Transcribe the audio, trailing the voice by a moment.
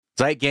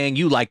Zeit Gang,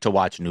 you like to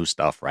watch new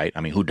stuff, right?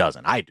 I mean, who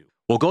doesn't? I do.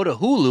 Well, go to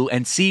Hulu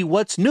and see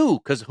what's new,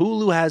 because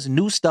Hulu has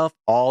new stuff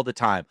all the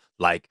time,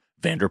 like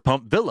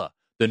Vanderpump Villa,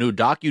 the new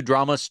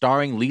docudrama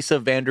starring Lisa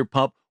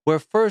Vanderpump, where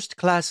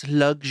first-class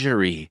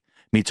luxury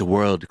meets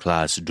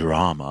world-class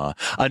drama.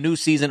 A new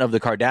season of The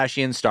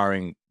Kardashians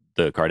starring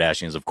the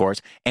Kardashians, of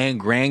course, and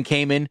Grand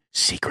Cayman,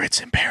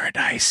 Secrets in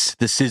Paradise,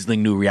 the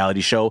sizzling new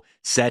reality show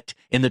set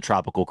in the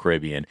tropical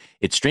Caribbean.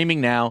 It's streaming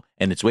now,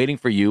 and it's waiting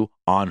for you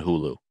on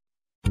Hulu.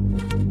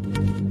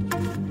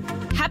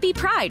 Happy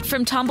Pride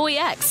from Tomboy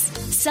X,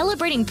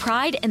 celebrating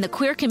pride and the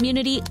queer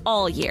community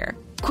all year.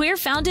 Queer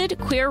founded,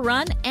 queer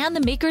run, and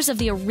the makers of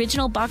the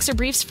original boxer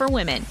briefs for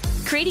women,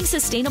 creating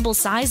sustainable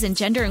size and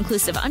gender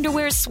inclusive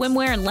underwear,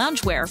 swimwear, and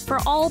loungewear for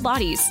all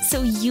bodies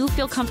so you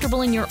feel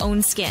comfortable in your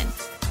own skin.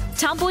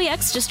 Tomboy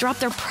X just dropped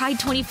their Pride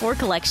 24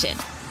 collection.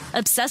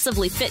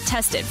 Obsessively fit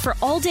tested for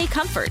all day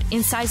comfort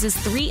in sizes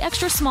 3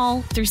 extra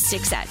small through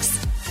 6X.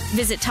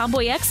 Visit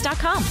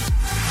tomboyx.com.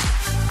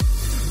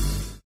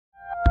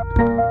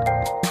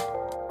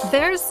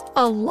 There's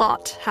a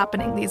lot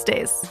happening these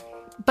days,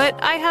 but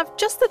I have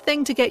just the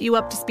thing to get you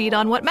up to speed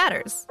on what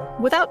matters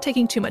without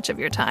taking too much of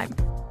your time.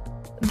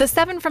 The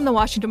 7 from the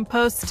Washington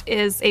Post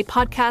is a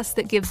podcast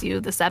that gives you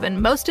the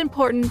 7 most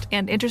important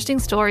and interesting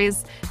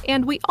stories,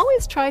 and we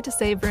always try to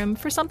save room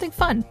for something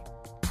fun.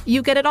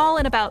 You get it all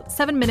in about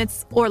 7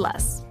 minutes or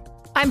less.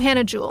 I'm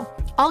Hannah Jewell.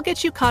 I'll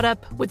get you caught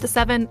up with the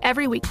 7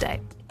 every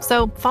weekday.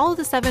 So follow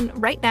the 7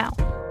 right now.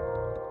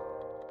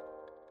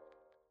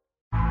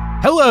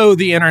 Hello,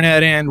 the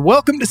internet, and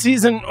welcome to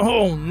season...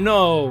 Oh,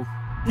 no.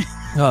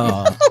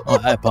 I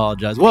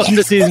apologize. Welcome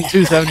to season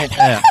 270.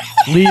 Yeah,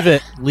 leave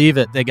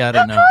it. They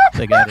gotta know.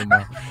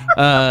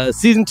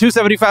 Season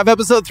 275,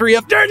 episode 3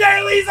 of Der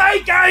Daily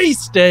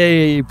Zeitgeist,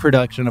 a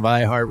production of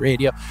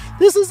iHeartRadio.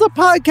 This is a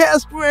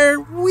podcast where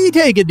we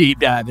take a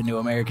deep dive into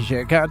America's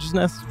shared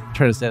consciousness. I'm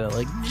trying to say that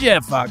like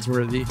Jeff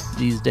Foxworthy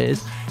these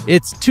days.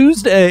 It's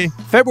Tuesday,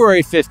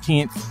 February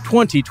 15th,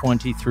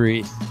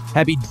 2023.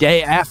 Happy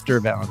day after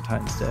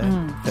Valentine's Day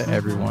to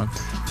everyone.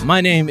 My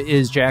name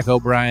is Jack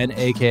O'Brien,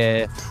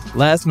 a.k.a.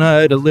 Last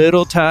night a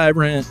little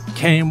tyrant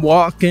came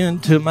walking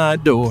to my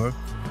door.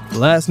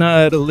 Last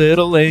night a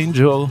little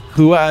angel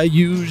who I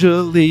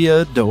usually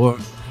adore.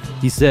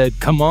 He said,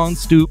 come on,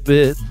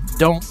 stupid,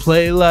 don't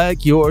play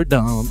like you're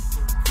dumb.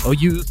 Oh,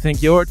 you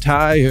think you're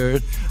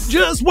tired?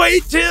 Just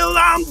wait till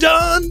I'm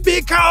done,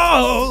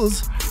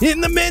 because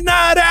in the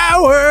midnight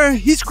hour,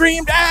 he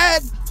screamed at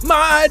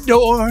my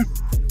door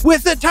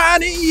with a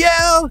tiny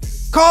yell,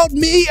 called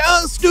me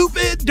a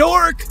stupid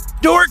dork.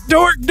 Dork.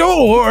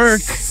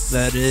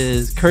 That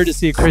is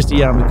courtesy of Christy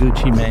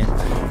Yamaguchi,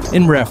 man,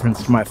 in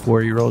reference to my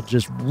 4-year-old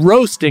just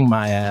roasting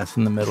my ass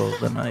in the middle of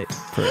the night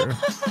for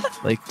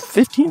like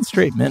 15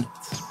 straight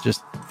minutes.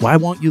 Just, why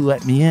won't you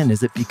let me in?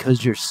 Is it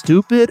because you're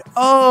stupid?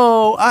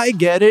 Oh, I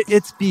get it.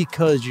 It's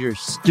because you're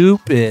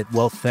stupid.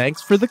 Well,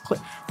 thanks for the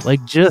clip.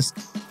 Like, just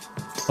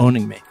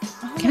owning me.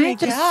 Can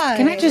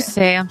I just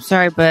say, I'm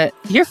sorry, but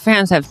your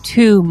fans have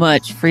too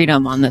much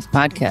freedom on this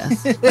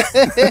podcast.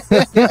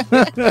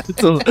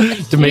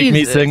 to make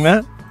me sing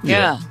that?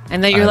 Yeah.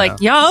 And then you're like,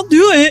 yeah, I'll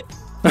do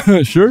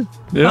it. Sure.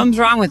 Yeah. What's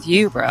wrong with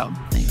you, bro?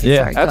 Anyway,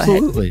 yeah, sorry,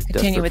 absolutely.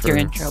 Continue with your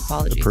intro.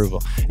 Apologies.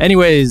 Approval.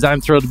 Anyways, I'm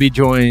thrilled to be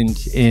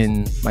joined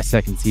in my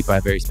second seat by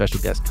a very special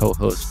guest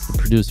co-host, the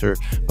producer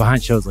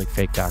behind shows like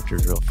Fake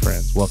Doctors, Real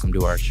Friends. Welcome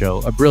to our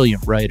show. A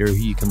brilliant writer who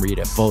you can read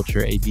at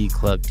Vulture, AV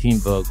Club, Teen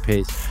Vogue,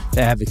 Pace,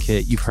 The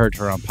Advocate. You've heard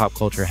her on Pop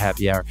Culture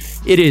Happy Hour.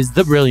 It is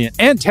the brilliant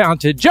and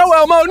talented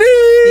Joelle Monique!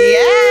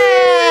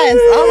 Yes!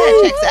 All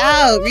that checks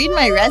out. Read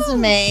my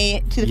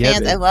resume to the fans.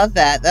 Babe. I love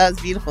that. That was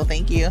beautiful.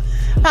 Thank you.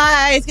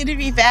 Hi, it's good to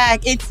be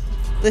back.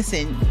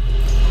 Listen,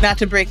 not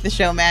to break the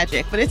show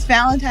magic, but it's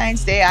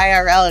Valentine's Day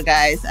IRL,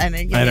 guys. I know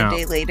you're getting a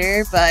day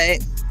later,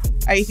 but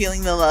are you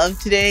feeling the love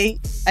today?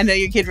 I know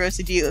your kid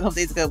roasted you a couple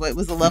days ago, but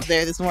was the love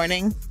there this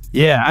morning?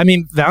 Yeah, I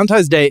mean,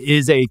 Valentine's Day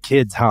is a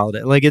kid's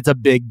holiday. Like, it's a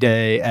big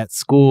day at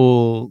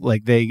school.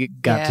 Like, they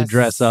got to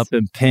dress up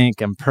in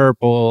pink and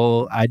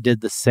purple. I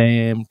did the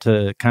same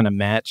to kind of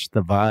match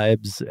the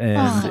vibes. And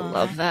I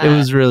love that. It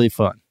was really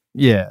fun.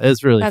 Yeah, it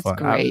was really fun.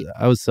 Great.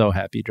 I was so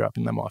happy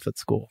dropping them off at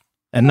school.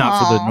 And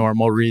not for the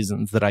normal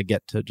reasons that I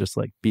get to just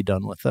like be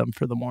done with them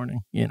for the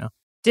morning, you know.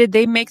 Did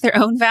they make their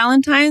own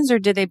Valentines or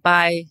did they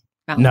buy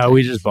Valentines? No,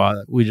 we just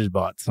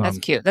bought some. That's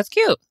cute.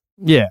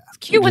 Yeah. It's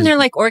cute when they're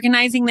like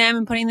organizing them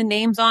and putting the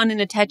names on and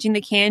attaching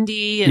the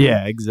candy. And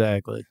yeah,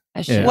 exactly.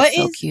 That's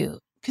so cute.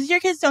 Because your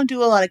kids don't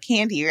do a lot of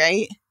candy,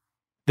 right?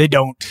 They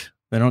don't.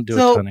 They don't do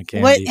a ton of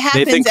candy. What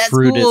happens they think at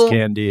fruit school? is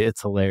candy.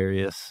 It's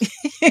hilarious.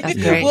 That's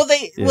great.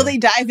 Will they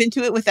dive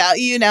into it without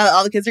you now that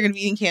all the kids are going to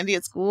be eating candy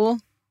at school?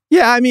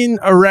 Yeah, I mean,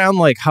 around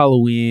like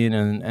Halloween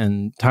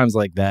and times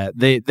like that,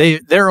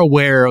 they're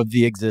aware of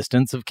the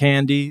existence of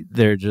candy.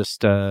 They're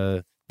just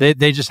they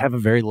just have a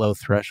very low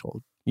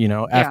threshold. You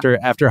know,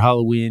 after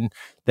Halloween,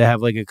 they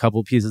have like a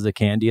couple pieces of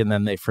candy and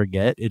then they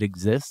forget it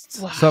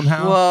exists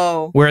somehow.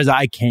 Whoa. Whereas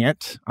I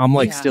can't. I'm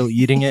like still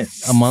eating it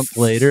a month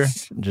later,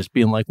 just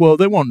being like, well,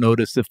 they won't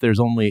notice if there's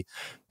only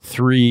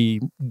 3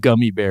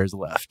 gummy bears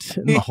left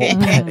in the whole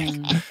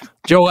bag.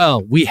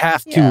 Joelle, we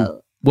have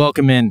to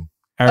welcome in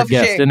our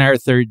guest in our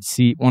third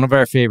seat, one of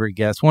our favorite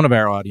guests, one of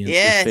our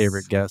audience's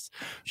favorite guests.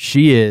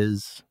 She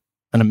is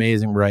an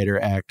amazing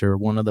writer, actor,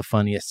 one of the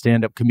funniest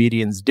stand-up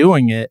comedians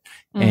doing it.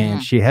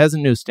 And she has a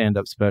new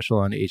stand-up special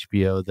on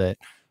HBO that,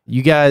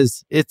 you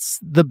guys, it's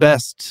the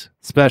best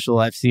special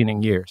I've seen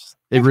in years.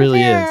 It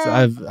really is.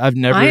 I've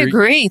never... I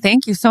agree.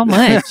 Thank you so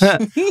much.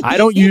 I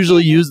don't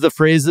usually use the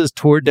phrases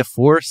tour de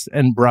force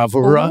and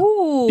bravura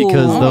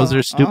because those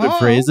are stupid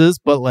phrases.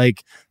 But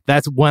like,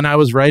 that's when I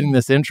was writing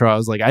this intro, I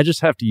was like, I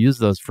just have to use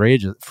those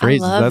phrases.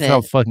 That's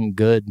how fucking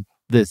good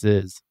this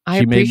is.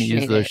 She made me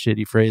use those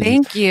shitty phrases.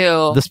 Thank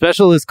you. The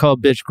special is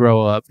called Bitch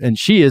Grow Up, and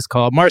she is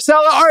called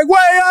Marcella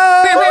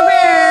Arguello!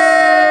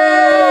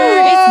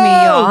 It's me,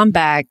 y'all. I'm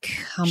back.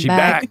 She's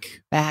back.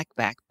 Back.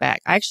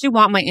 I actually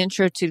want my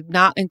intro to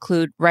not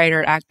include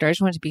writer, actor. I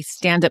just want it to be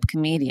stand-up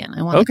comedian.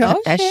 I want to cut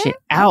that shit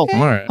out. All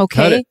right.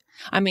 Okay?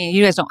 I mean,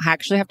 you guys don't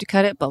actually have to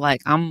cut it, but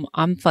like, I'm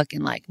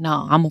fucking like,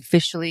 no, I'm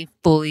officially,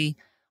 fully,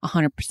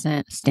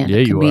 100%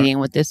 stand-up comedian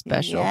with this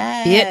special.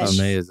 Bitch.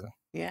 Amazing.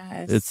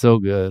 Yes. It's so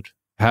good.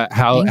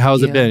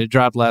 How's it been? It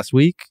dropped last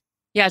week?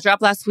 Yeah, it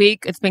dropped last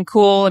week. It's been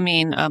cool. I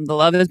mean, the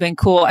love has been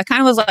cool. I kind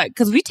of was like,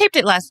 because we taped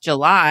it last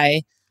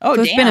July. Oh,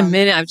 so it's been a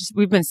minute.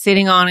 We've been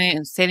sitting on it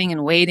and sitting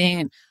and waiting.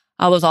 And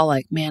I was all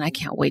like, man, I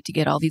can't wait to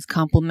get all these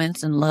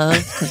compliments and love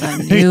because I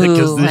knew.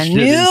 Because this shit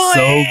is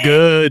so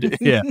good.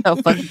 Yeah. So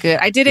fucking good.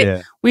 I did it.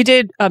 Yeah. We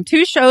did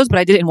 2 shows, but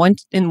I did it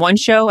in one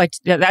show.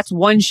 That's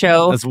one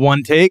show. That's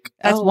one take?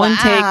 That's one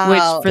take,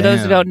 which for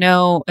those who don't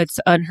know, it's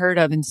unheard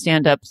of in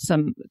stand-up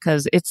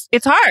because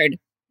it's hard.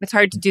 It's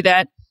hard to do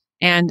that.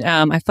 And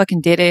I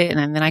fucking did it.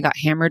 And then I got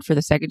hammered for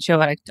the second show.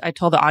 And I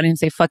told the audience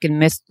they fucking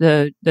missed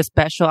the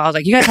special. I was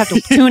like, you guys have to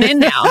tune in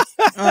now.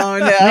 Oh,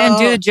 no. I didn't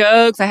do the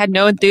jokes. I had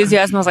no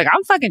enthusiasm. I was like,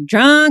 I'm fucking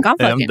drunk.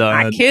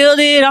 I killed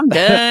it. I'm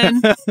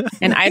done.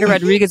 And Ida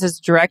Rodriguez is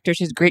the director.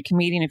 She's a great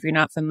comedian. If you're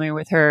not familiar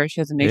with her,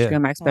 she has an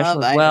HBO Max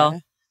special as well.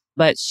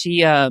 But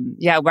she,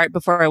 right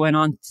before I went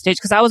on stage,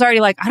 because I was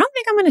already like, I don't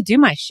think I'm going to do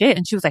my shit.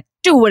 And she was like,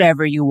 do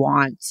whatever you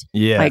want.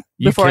 Yeah. Like,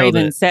 before I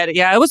even said it.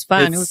 Yeah, it was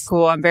fun. It was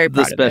cool. I'm very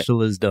proud of it. The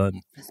special is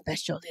done. The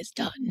special is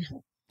done.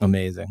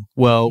 Amazing.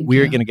 Well,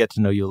 we're going to get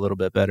to know you a little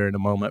bit better in a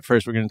moment.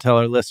 First, we're going to tell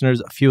our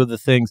listeners a few of the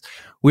things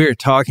we're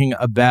talking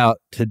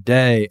about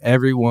today.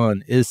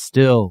 Everyone is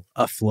still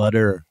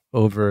aflutter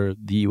over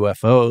the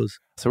UFOs.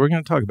 So we're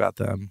going to talk about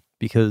them.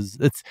 Because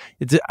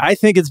I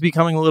think it's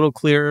becoming a little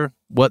clearer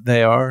what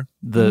they are.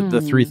 The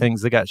 3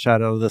 things that got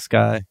shot out of the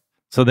sky.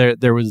 So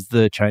there was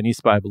the Chinese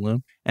spy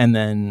balloon, and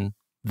then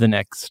the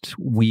next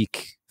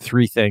week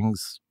 3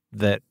 things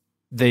that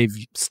they've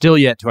still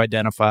yet to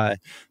identify.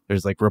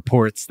 There's like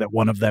reports that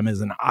one of them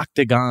is an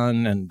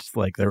octagon, and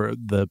like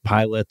the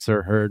pilots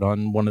are heard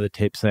on one of the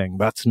tapes saying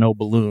that's no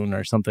balloon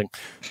or something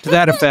to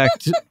that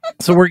effect.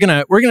 So we're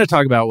gonna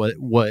talk about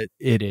what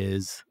it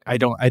is. I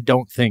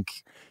don't think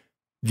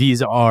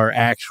these are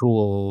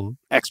actual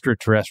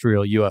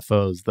extraterrestrial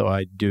UFOs, though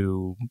I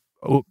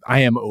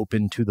am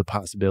open to the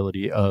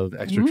possibility of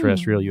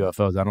extraterrestrial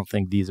UFOs. I don't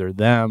think these are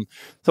them.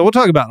 So we'll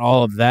talk about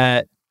all of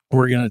that.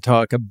 We're going to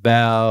talk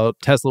about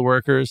Tesla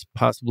workers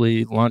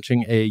possibly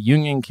launching a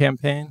union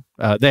campaign.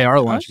 They are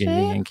launching a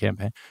union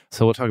campaign.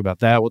 So we'll talk about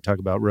that. We'll talk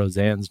about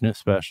Roseanne's new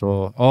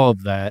special, all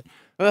of that,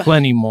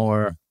 plenty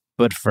more.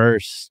 But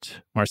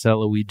first,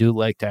 Marcella, we do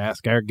like to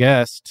ask our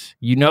guest.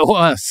 You know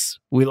us.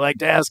 We like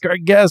to ask our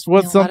guest,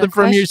 what's something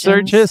from your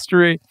search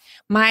history?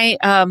 My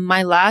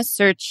last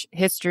search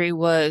history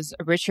was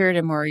Richard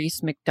and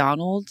Maurice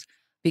McDonald,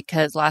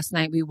 because last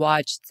night we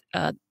watched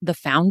The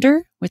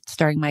Founder,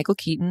 starring Michael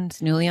Keaton.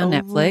 It's newly on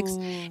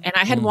Netflix. And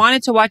I had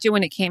wanted to watch it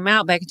when it came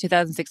out back in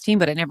 2016,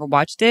 but I never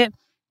watched it.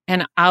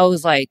 And I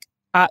was like,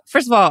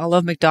 first of all, I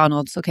love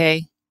McDonald's,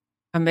 okay?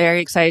 I'm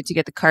very excited to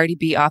get the Cardi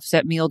B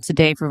Offset meal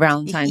today for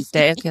Valentine's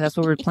Day. Okay, that's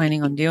what we're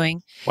planning on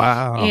doing.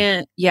 Wow.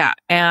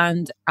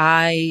 And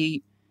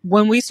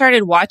when we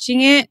started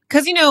watching it,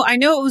 because, I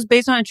know it was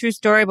based on a true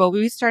story, but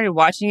when we started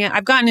watching it,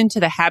 I've gotten into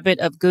the habit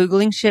of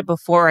Googling shit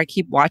before I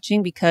keep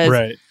watching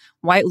because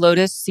White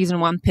Lotus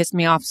season 1 pissed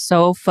me off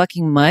so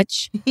fucking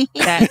much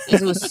that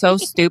it was so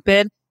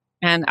stupid.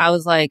 And I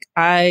was like,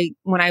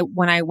 when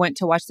I went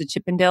to watch the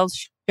Chippendales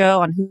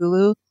show on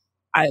Hulu,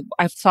 I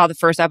saw the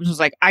first episode. I was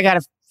like, I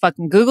gotta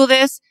fucking Google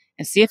this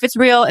and see if it's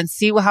real and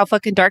see how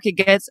fucking dark it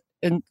gets.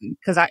 And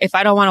because if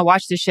I don't want to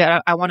watch this shit,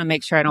 I want to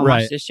make sure I don't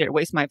watch this shit,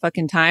 waste my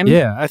fucking time.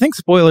 Yeah, I think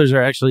spoilers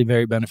are actually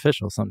very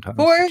beneficial sometimes.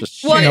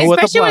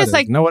 Especially when it's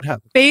like know what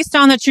happened. Based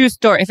on the true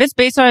story. If it's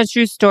based on a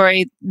true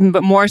story,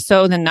 but more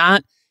so than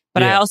not.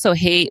 But I also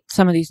hate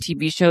some of these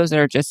TV shows that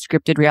are just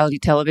scripted reality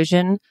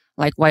television,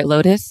 like White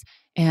Lotus.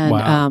 And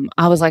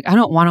I was like, I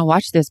don't want to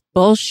watch this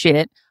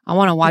bullshit. I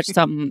want to watch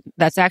something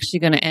that's actually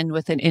going to end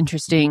with an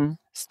interesting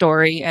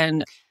story.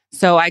 And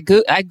So I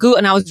go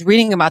and I was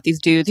reading about these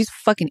dudes. These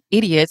fucking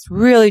idiots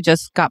really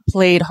just got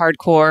played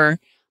hardcore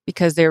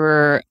because they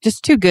were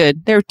just too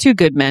good. They were too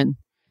good men.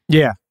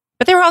 Yeah.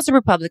 But they were also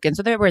Republicans,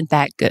 so they weren't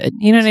that good.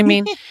 You know what I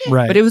mean?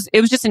 Right. But it was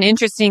just an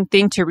interesting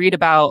thing to read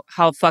about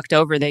how fucked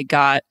over they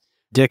got.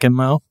 Dick and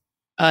Mo?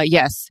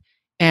 Yes.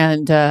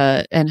 And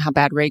how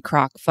bad Ray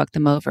Kroc fucked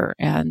them over.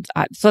 And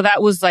so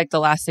that was like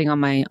the last thing on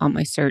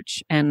my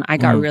search. And I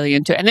got really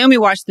into it. And then we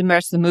watched the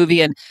rest of the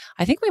movie. And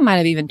I think we might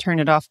have even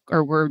turned it off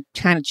or we're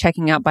kind of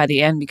checking out by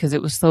the end because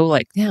it was so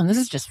like, damn, this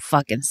is just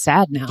fucking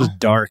sad now. Just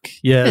dark.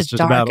 Yeah, it's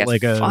just about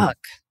like a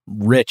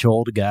rich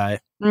old guy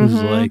who's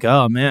like,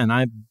 oh man,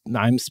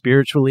 I'm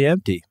spiritually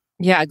empty.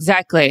 Yeah,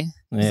 exactly.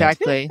 Yeah.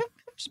 Exactly.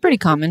 Which is pretty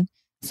common.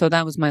 So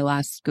that was my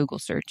last Google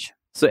search.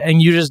 So,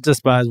 and you just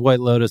despise White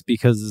Lotus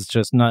because it's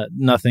just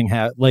nothing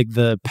like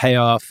the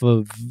payoff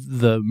of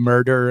the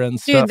murder and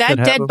stuff. Dude,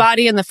 that dead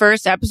body in the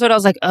first episode, I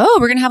was like, oh,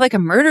 we're going to have like a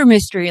murder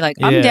mystery. Like,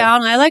 I'm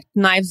down. I like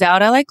Knives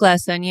Out. I like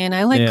Glass Onion.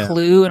 I like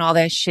Clue and all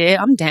that shit.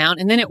 I'm down.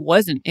 And then it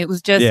wasn't. It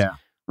was just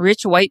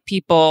rich white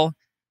people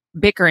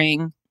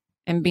bickering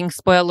and being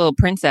spoiled little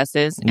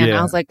princesses. And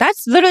I was like,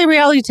 that's literally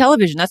reality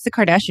television. That's the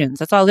Kardashians.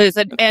 That's all it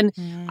is. And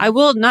I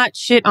will not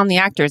shit on the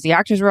actors. The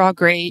actors were all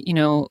great. You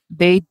know,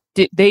 they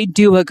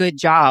do a good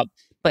job,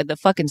 but the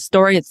fucking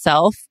story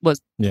itself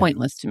was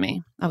pointless to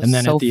me. I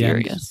was so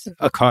furious. End,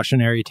 a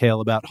cautionary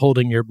tale about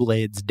holding your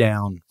blades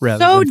down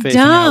rather than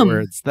facing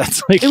outwards.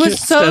 That's like it was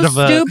so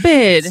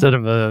stupid. Instead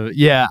of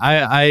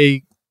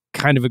I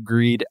kind of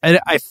agreed.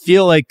 I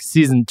feel like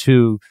season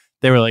 2,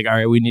 they were like, all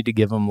right, we need to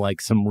give them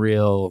like some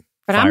real.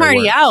 But I'm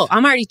already out.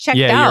 I'm already checked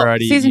out.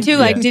 Season 2,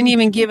 like, didn't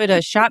even give it a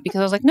shot because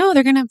I was like, no,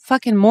 they're gonna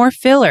fucking more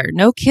filler,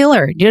 no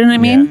killer. Do you know what I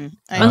mean?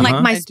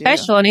 Unlike my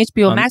special on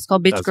HBO Max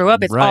called "Bitch Grow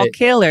Up," it's all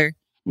killer,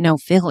 no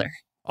filler.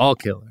 All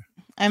killer.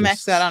 I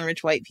maxed out on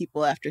rich white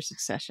people after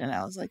Succession.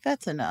 I was like,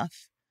 that's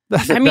enough.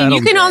 I mean,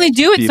 you can only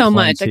do it so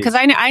much because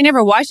I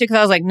never watched it because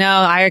I was like,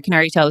 no, I can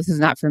already tell this is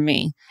not for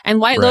me. And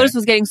White Lotus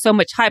was getting so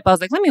much hype. I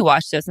was like, let me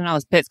watch this, and I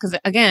was pissed because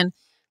again.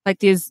 Like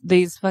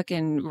these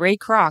fucking Ray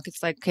Kroc,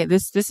 it's like, okay,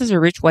 this is a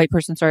rich white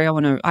person story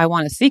I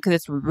want to see because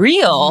it's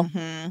real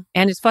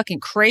and it's fucking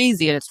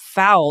crazy and it's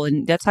foul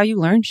and that's how you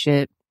learn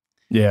shit.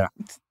 Yeah.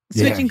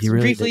 Switching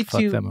really briefly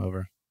to them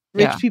over.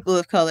 Rich people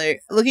of color.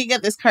 Looking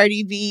at this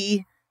Cardi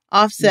B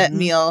Offset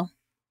meal,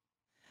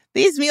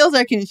 these meals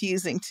are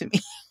confusing to me.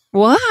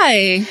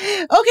 Why?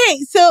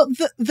 Okay, so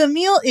the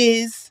meal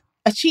is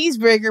a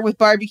cheeseburger with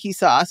barbecue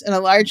sauce and a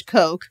large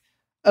Coke.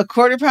 A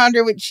quarter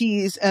pounder with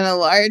cheese and a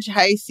large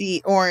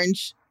high-C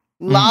orange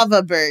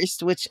lava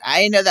burst, which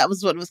I didn't know that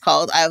was what it was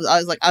called. I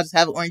was like, I'll just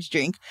have an orange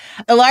drink.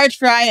 A large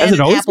fry and an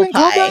apple pie.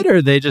 Called that,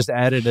 or they just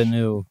added a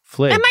new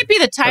flavor? That might be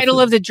the title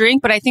of the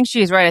drink, but I think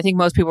she's right. I think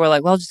most people were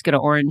like, well, just get an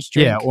orange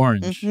drink. Yeah,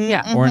 orange.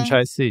 Orange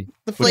high-C.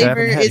 The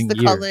flavor is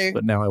the color.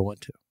 But now I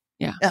want to.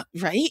 Yeah.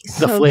 Right?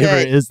 The flavor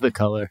is the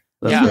color.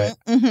 That's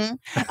right.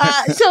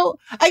 So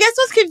I guess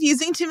what's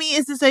confusing to me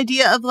is this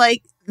idea of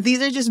like,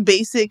 these are just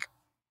basic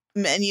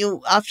menu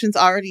options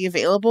already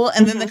available,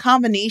 and then the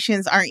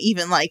combinations aren't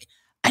even like,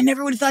 I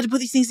never would have thought to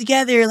put these things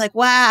together. Like,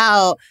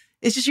 wow,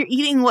 it's just you're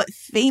eating what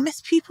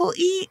famous people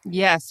eat.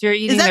 Yes, you're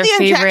eating their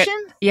favorite.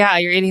 Objection? Yeah,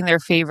 you're eating their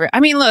favorite.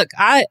 I mean, look,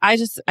 I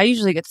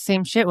usually get the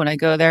same shit when I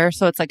go there,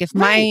 so it's like if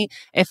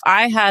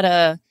I had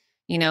a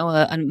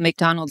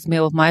McDonald's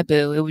meal with my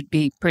boo, it would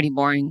be pretty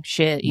boring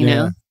shit, you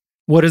know.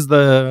 What is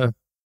the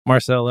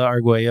Marcela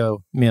Arguello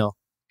meal?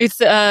 It's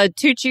 2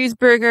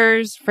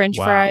 cheeseburgers, French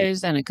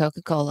fries, and a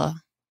Coca-Cola.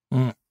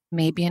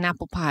 Maybe an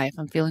apple pie if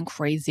I'm feeling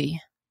crazy.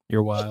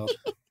 You're wild.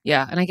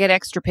 Yeah, and I get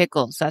extra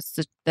pickles.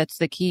 That's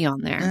the key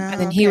on there. And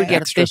then he would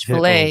get extra a fish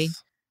fillet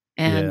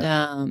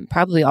and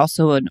probably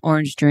also an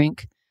orange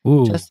drink.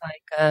 Ooh. Just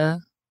like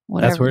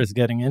whatever. That's where it's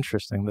getting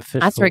interesting. The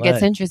fish That's fillet. where it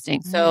gets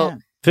interesting. So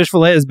fish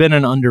fillet has been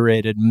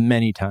underrated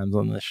many times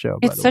on this show.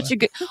 It's such a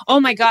good. Oh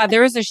my God,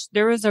 there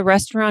was a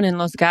restaurant in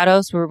Los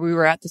Gatos where we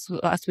were at this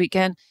last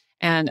weekend.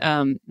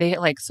 And they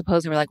like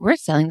supposedly were like, we're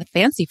selling the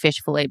fancy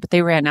fish fillet, but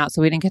they ran out,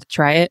 so we didn't get to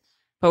try it.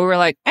 But we were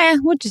like,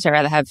 we'd just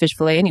rather have fish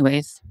fillet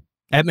anyways.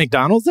 At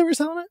McDonald's they were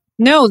selling it?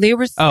 No, they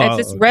were at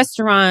this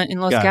restaurant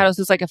in Los Gatos.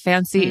 It was like a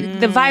fancy.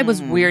 The vibe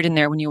was weird in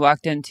there when you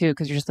walked in too,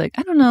 because you're just like,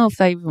 I don't know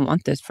if I even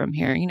want this from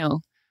here. You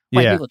know,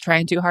 white people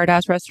trying to hard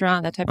ass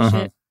restaurant, that type of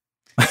shit.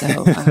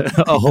 So,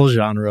 a whole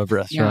genre of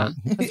restaurant.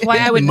 Yeah. That's why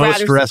I would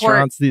rather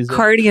support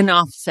Cardi and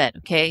Offset.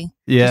 Okay.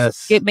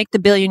 Yes. Make the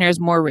billionaires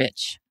more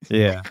rich.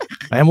 Yeah.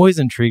 I'm always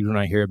intrigued when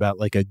I hear about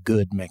like a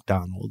good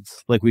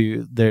McDonald's. Like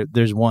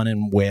there's one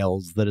in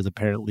Wales that is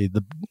apparently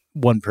the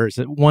one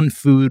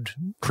food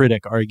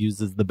critic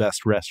argues is the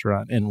best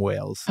restaurant in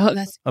Wales. Oh,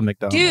 that's a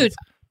McDonald's. Dude,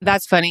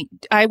 that's funny.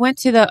 I went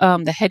to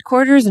the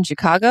headquarters in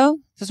Chicago.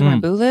 This is where my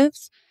boo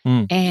lives.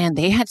 And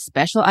they had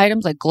special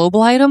items, like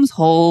global items.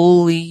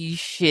 Holy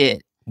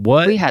shit.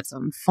 What? We had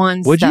some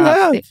fun What'd stuff.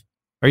 What'd you have?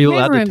 Are you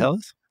allowed to tell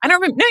us? I don't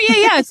remember. No,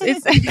 yeah.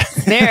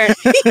 It's there.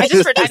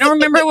 I don't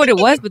remember what it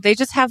was, but they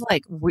just have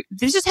like,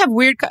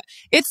 weird.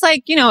 It's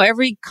like,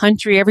 every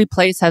country, every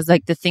place has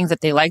like the things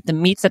that they like, the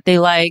meats that they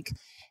like.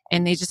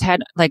 and they just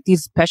had like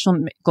these special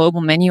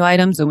global menu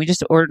items, and we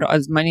just ordered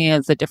as many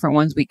of the different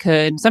ones we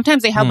could.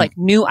 Sometimes they had like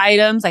new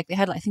items, like they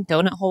had I think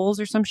donut holes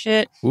or some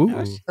shit.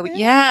 Ooh. So,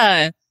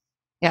 yeah,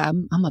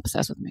 I'm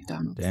obsessed with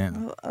McDonald's.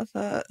 Damn. I love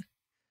that.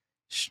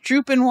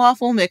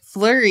 Stroopwafel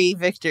McFlurry,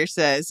 Victor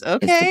says.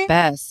 Okay. It's the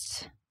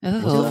best.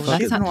 Oh,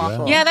 that's not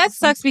waffle. Yeah, that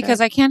sucks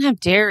because I can't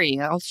have dairy.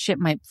 I'll shit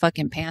my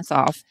fucking pants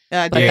off.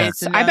 But I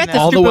bet the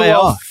all the way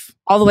off.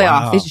 All the way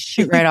Wow. off. They just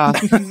shoot right off.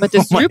 But the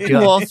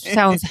Stroopwafel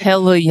sounds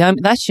hella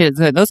yummy. That shit is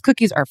good. Those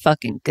cookies are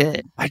fucking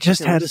good. I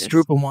just had a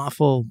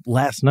Stroopwafel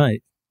last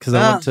night because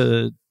I went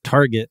to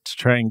Target to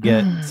try and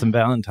get some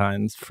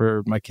Valentines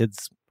for my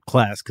kids'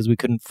 class because we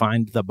couldn't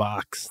find the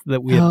box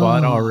that we had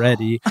bought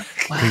already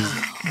because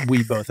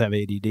we both have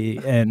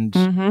ADD and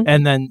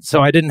then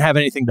so I didn't have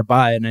anything to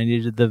buy and I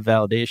needed the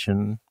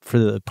validation for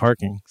the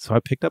parking, so I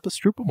picked up a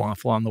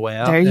Stroopwafel on the way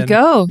out. There you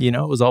go. You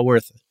know, it was all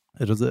worth it.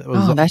 It was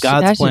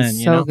God's plan.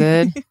 You know, so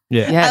good.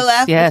 Yeah, yes, I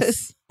laugh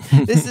yes.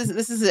 because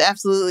this is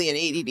absolutely an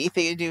ADD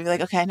thing to do.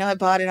 Like, okay, I know I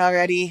bought it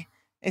already.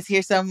 It's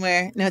here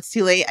somewhere. No, it's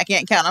too late. I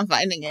can't count on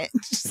finding it. I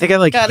think I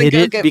like hid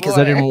it because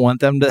I didn't want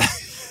them to.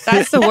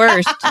 That's the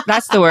worst.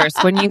 That's the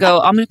worst. When you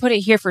go, I'm going to put it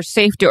here for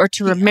safety or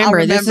to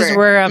remember. This is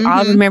where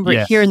I'll remember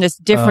it here in this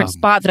different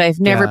spot that I've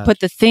never put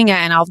the thing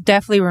at, and I'll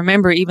definitely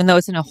remember even though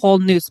it's in a whole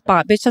new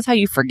spot. Bitch, that's how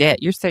you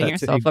forget. You're setting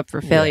yourself up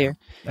for failure.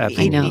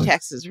 The ADD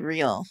tax is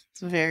real.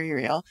 It's very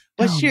real.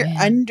 What's your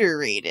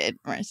underrated,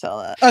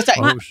 Marcella? Oh,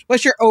 sorry.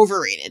 What's your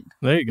overrated?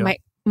 There you go.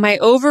 My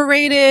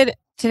overrated...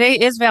 Today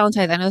is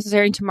Valentine's. I know this is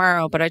airing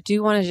tomorrow, but I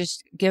do want to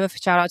just give a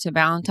shout out to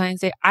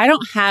Valentine's Day. I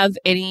don't have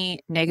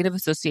any negative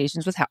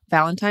associations with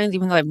Valentine's,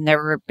 even though I've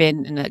never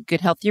been in a good,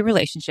 healthy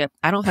relationship.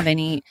 I don't have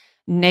any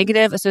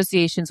negative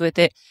associations with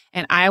it.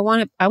 And I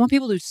want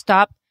people to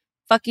stop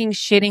fucking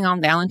shitting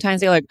on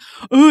Valentine's Day. Like,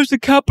 oh, it's a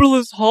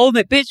capitalist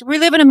holiday. Bitch, we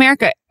live in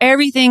America.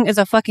 Everything is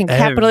a fucking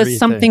capitalist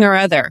something or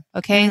other.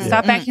 Okay? Yeah.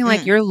 Stop acting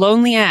like your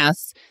lonely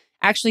ass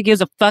actually gives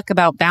a fuck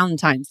about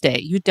Valentine's Day.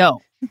 You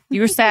don't.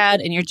 You're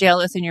sad and you're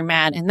jealous and you're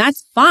mad, and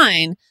that's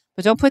fine,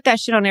 but don't put that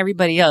shit on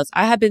everybody else.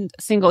 I have been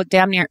single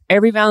damn near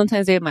every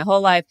Valentine's Day of my whole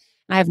life,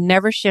 and I have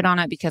never shit on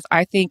it because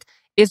I think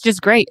it's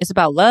just great. It's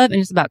about love and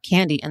it's about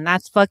candy, and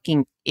that's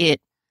fucking it.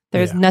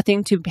 There's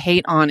nothing to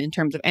hate on in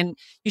terms of, and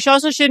you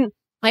shouldn't,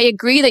 I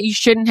agree that you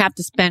shouldn't have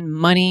to spend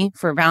money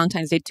for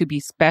Valentine's Day to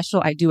be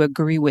special. I do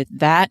agree with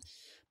that.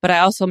 But I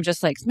also am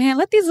just like, man,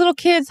 let these little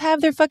kids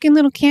have their fucking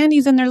little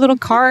candies and their little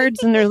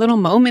cards and their little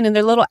moment and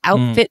their little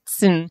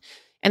outfits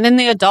and then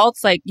the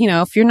adults, like, you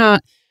know, if you're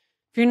not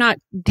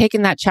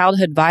taking that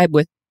childhood vibe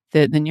with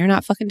it, then you're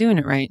not fucking doing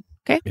it right.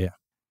 Okay? Yeah.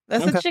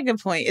 That's such a good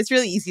point. It's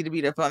really easy to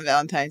beat up on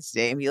Valentine's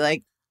Day and be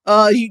like,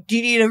 oh, do you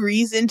need a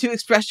reason to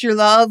express your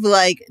love?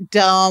 Like,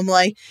 dumb.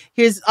 Like,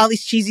 here's all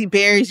these cheesy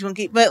bears you won't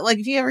get. But, like,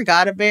 if you ever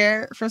got a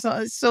bear from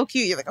someone, it's so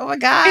cute. You're like, oh my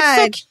God. It's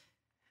so cute.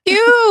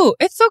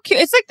 It's so cute.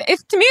 It's like,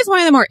 to me, it's one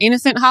of the more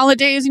innocent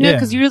holidays, you know,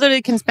 because you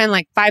literally can spend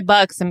like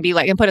 $5 and be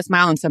like, and put a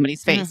smile on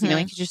somebody's face. You know,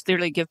 you can just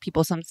literally give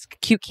people some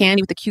cute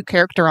candy with a cute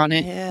character on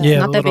it. Yeah.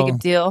 Not that big of a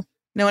deal.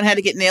 No one had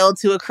to get nailed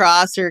to a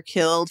cross or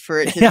killed for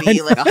it to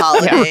be like a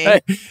holiday.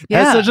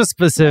 That's such a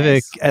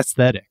specific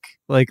aesthetic.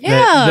 Like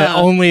that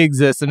only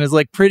exists and is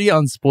like pretty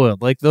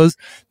unspoiled. Like those,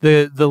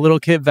 the little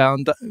kid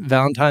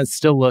Valentines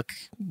still look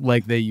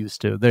like they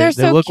used to. They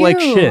so look cute. like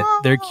shit.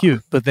 They're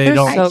cute, but they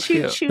don't. So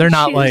cute. They're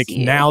not like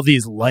now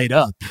these light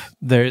up.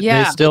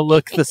 They still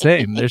look the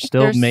same. They're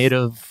still made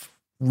of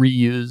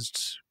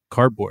reused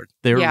cardboard.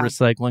 They were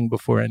recycling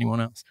before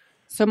anyone else.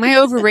 So my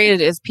overrated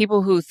is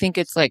people who think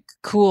it's like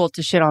cool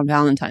to shit on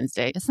Valentine's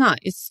Day. It's not.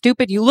 It's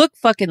stupid. You look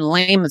fucking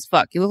lame as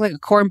fuck. You look like a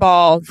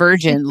cornball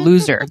virgin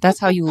loser. That's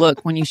how you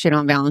look when you shit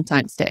on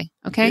Valentine's Day.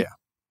 Okay?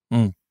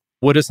 Yeah.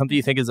 What is something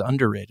you think is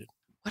underrated?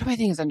 What do I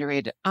think is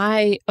underrated?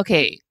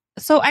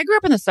 So I grew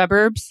up in the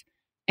suburbs,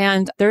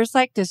 and there's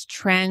like this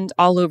trend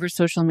all over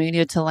social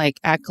media to like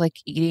act like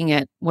eating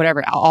at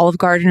whatever, Olive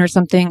Garden or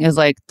something is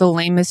like the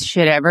lamest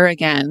shit ever.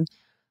 Again,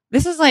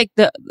 this is like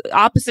the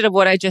opposite of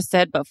what I just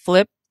said, but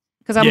flip.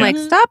 Because I'm like,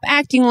 stop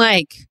acting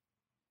like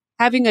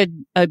having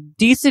a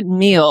decent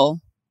meal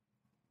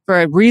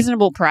for a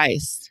reasonable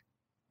price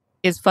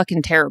is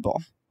fucking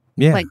terrible.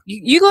 Yeah. Like,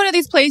 you go to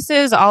these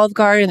places, Olive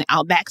Garden, the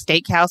Outback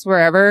Steakhouse,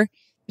 wherever,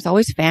 there's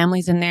always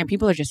families in there.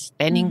 People are just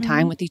spending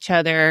time with each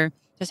other,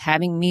 just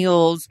having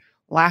meals,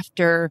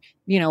 laughter,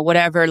 you know,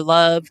 whatever,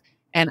 love.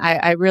 And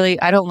I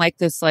don't like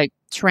this, like,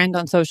 trend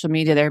on social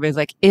media that everybody's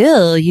like,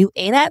 ew, you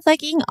ate at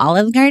fucking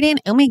Olive Garden?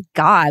 Oh my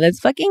God, that's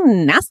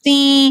fucking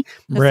nasty. It's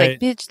like,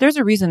 bitch, there's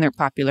a reason they're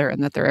popular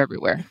and that they're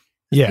everywhere.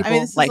 Yeah. People, I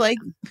mean, this is like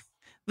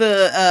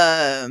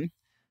the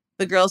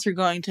girls who are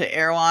going to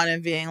Erewhon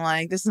and being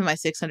like, this is my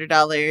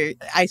 $600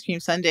 ice cream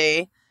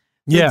sundae.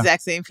 The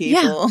exact same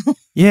people.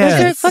 Yeah.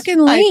 They're fucking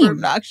lame.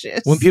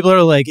 Obnoxious. When people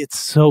are like, it's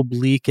so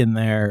bleak in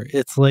there,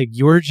 it's like,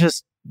 you're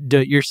just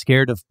you're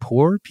scared of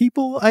poor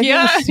people, I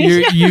Yeah.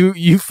 guess.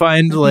 You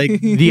find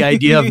like the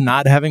idea of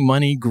not having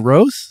money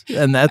gross,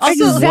 and that's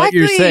Exactly. what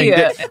you're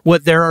saying.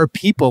 What there are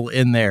people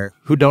in there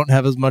who don't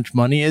have as much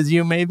money as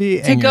you, maybe.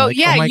 To And go, you're like,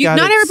 yeah, oh my God,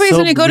 not it's everybody's so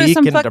going to go to bleak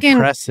some and fucking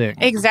depressing.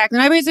 Exactly.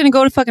 Not everybody's going to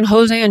go to fucking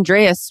Jose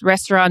Andreas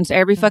restaurants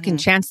every fucking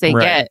chance they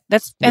Right.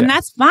 get.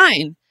 That's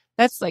fine.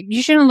 That's like,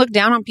 you shouldn't look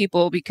down on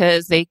people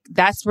because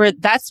that's where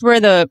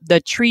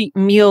the treat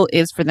meal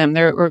is for them.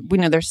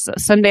 Their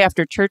Sunday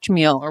after church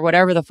meal or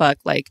whatever the fuck.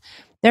 Like,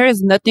 there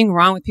is nothing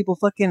wrong with people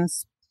fucking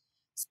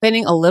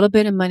spending a little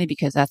bit of money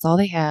because that's all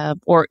they have,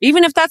 or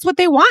even if that's what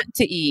they want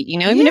to eat,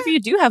 even if you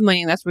do have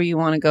money and that's where you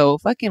want to go,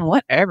 fucking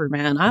whatever,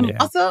 man.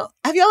 Also,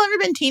 have y'all ever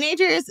been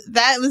teenagers?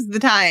 That was the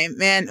time,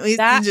 man. We used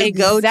to just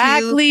go to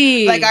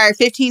like our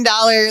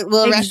 $15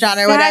 little restaurant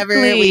or whatever.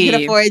 We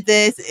could afford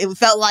this. It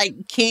felt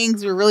like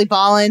kings were really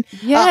balling.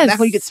 Yes. Back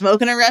when you could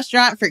smoke in a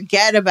restaurant,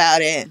 forget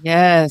about it.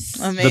 Yes.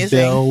 Amazing. The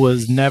bill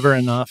was never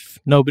enough.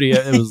 Nobody,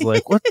 it was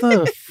like, what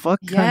the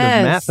fuck kind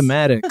of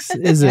mathematics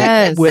is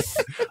it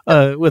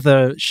with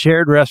a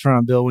shared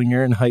restaurant bill when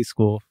you're in high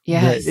school?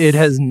 Yes. It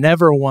has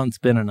never once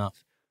been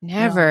enough.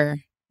 Never.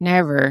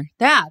 But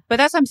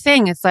that's what I'm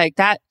saying. It's like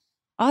that,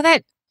 all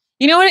that,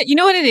 you know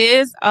what it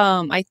is?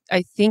 I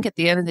think at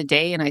the end of the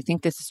day, and I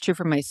think this is true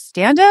for my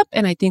stand-up,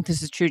 and I think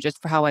this is true just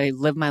for how I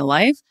live my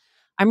life,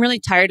 I'm really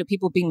tired of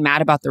people being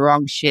mad about the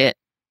wrong shit.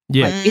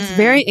 Yeah. Like, it's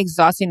very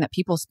exhausting that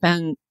people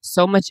spend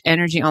so much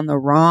energy on the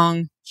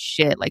wrong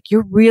shit. Like,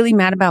 you're really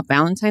mad about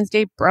Valentine's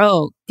Day?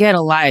 Bro, get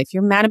a life.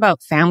 You're mad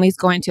about families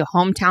going to a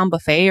hometown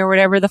buffet or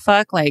whatever the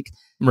fuck? Like,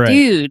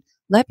 dude,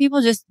 let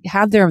people just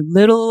have their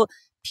little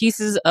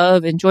pieces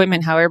of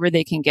enjoyment however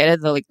they can get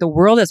it. The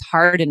world is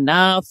hard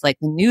enough. Like,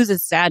 the news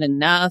is sad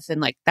enough. And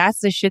like,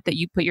 that's the shit that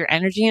you put your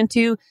energy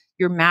into.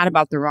 You're mad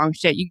about the wrong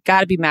shit. You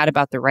got to be mad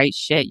about the right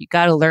shit. You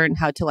got to learn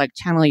how to like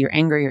channel your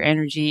anger, your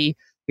energy,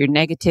 your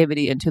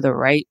negativity into the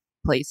right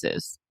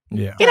places.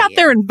 Yeah. Get out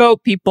there and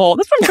vote, people.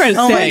 That's what I'm trying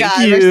to say.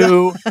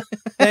 My God,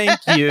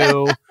 Thank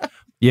you.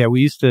 Yeah,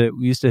 we used to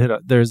hit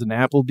there's an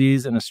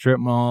Applebee's in a strip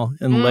mall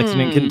in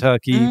Lexington,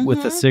 Kentucky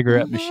with a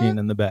cigarette machine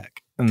in the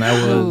back. And that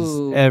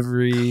was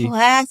every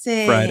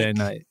classic Friday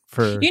night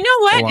for You know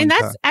what? And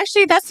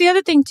that's the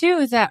other thing too,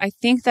 is that I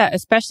think that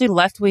especially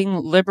left-wing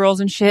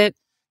liberals and shit,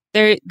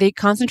 they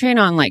concentrate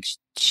on like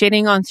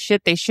shitting on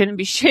shit they shouldn't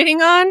be shitting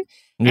on.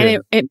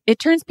 And it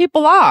turns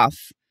people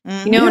off.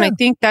 And I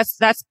think that's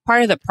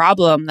part of the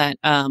problem that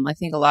I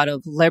think a lot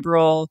of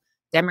liberal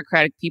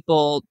democratic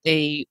people,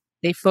 they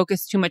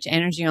focus too much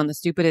energy on the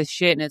stupidest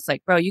shit. And it's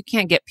like, bro, you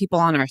can't get people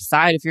on our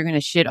side if you're going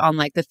to shit on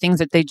like the things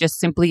that they just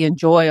simply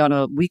enjoy on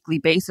a weekly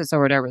basis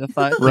or whatever the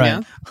fuck.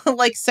 Right.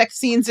 Like sex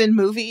scenes in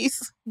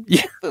movies.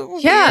 Yeah.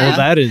 Yeah.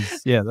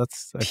 Well,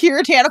 that's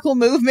puritanical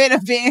movement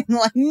of being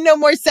like, no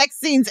more sex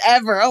scenes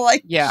ever.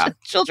 Like,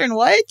 children,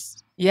 what?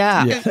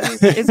 Yeah.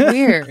 It's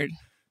weird.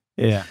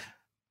 Yeah.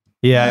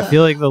 Yeah, I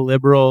feel like the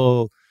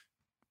liberal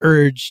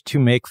urge to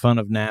make fun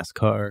of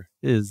NASCAR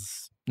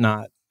is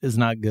not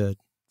good.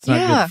 It's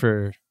not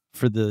good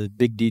for the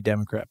big D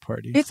Democrat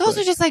Party. It's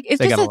also just like,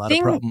 it's just a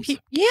thing.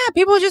 Yeah,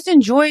 people just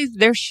enjoy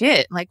their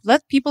shit. Like,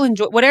 let people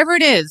enjoy whatever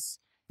it is.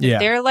 Yeah.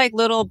 Their like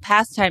little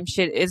pastime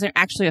shit isn't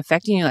actually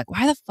affecting you. Like,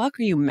 why the fuck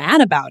are you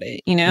mad about it?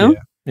 You know?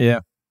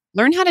 Yeah.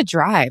 Learn how to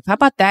drive. How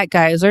about that,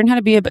 guys? Learn how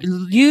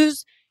to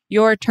use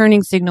your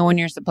turning signal when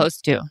you're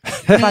supposed to.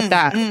 How about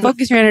that?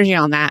 Focus your energy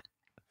on that.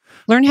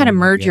 Learn how to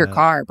merge your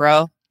car,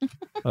 bro.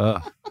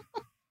 The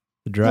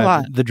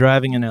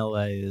driving in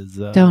LA is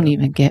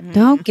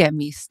don't get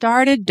me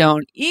started.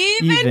 Don't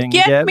even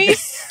get me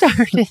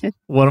started.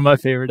 One of my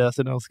favorite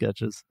SNL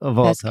sketches of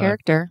all Best time.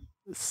 character.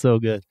 So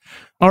good.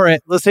 All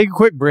right, let's take a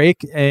quick break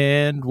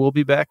and we'll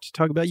be back to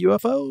talk about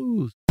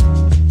UFOs.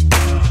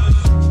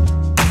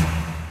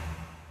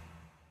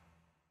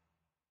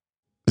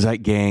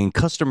 That gang,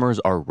 customers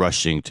are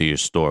rushing to your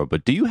store,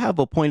 but do you have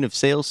a point of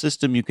sale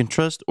system you can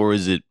trust, or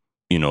is it,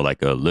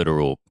 like a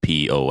literal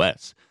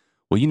POS?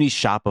 Well, you need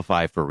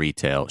Shopify for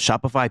retail.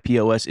 Shopify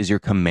POS is your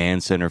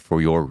command center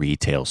for your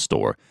retail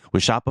store.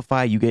 With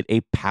Shopify, you get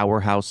a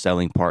powerhouse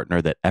selling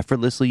partner that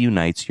effortlessly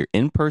unites your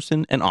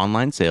in-person and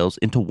online sales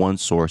into one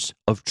source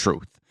of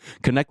truth.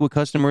 Connect with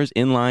customers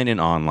in-line and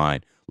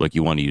online. Look,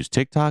 you want to use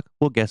TikTok?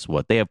 Well, guess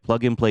what? They have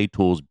plug-and-play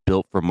tools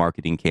built for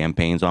marketing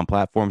campaigns on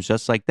platforms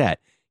just like that.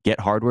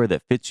 Get hardware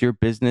that fits your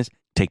business,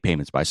 take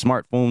payments by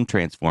smartphone,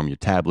 transform your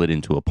tablet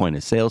into a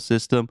point-of-sale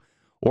system,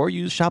 or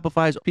use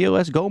Shopify's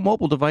POS Go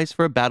mobile device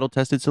for a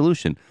battle-tested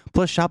solution.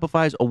 Plus,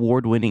 Shopify's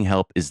award-winning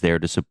help is there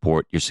to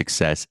support your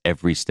success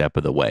every step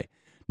of the way.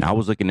 Now, I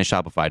was looking at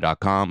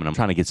Shopify.com, and I'm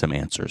trying to get some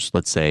answers.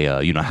 Let's say,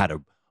 I had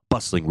a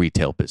bustling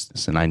retail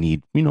business, and I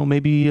need,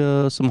 maybe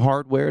some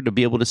hardware to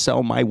be able to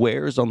sell my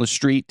wares on the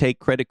street, take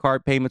credit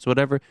card payments,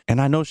 whatever. And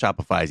I know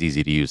Shopify is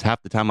easy to use.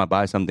 Half the time I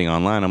buy something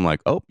online, I'm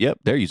like, oh, yep,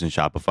 they're using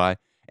Shopify.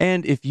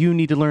 And if you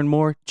need to learn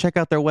more, check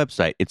out their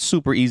website. It's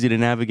super easy to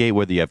navigate,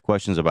 whether you have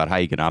questions about how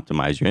you can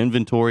optimize your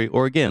inventory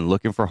or, again,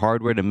 looking for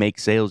hardware to make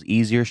sales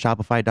easier.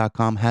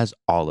 Shopify.com has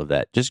all of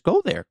that. Just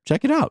go there.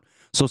 Check it out.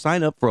 So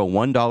sign up for a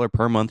 $1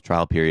 per month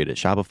trial period at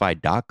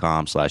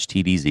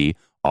shopify.com/TDZ,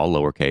 all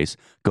lowercase.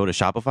 Go to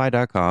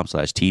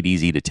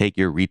shopify.com/TDZ to take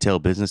your retail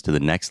business to the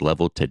next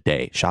level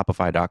today.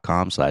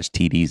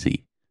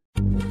 Shopify.com/TDZ.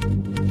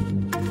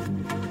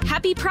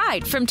 Happy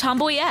Pride from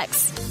Tomboy X,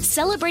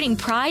 celebrating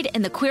pride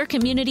and the queer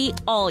community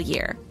all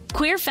year.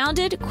 Queer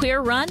founded,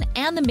 queer run,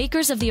 and the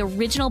makers of the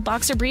original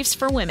boxer briefs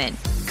for women,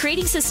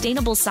 creating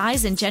sustainable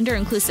size and gender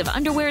inclusive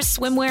underwear,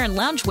 swimwear, and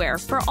loungewear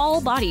for all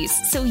bodies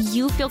so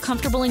you feel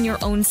comfortable in your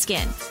own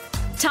skin.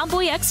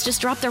 Tomboy X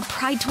just dropped their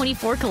Pride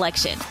 24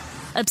 collection.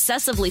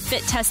 Obsessively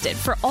fit tested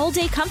for all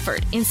day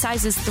comfort in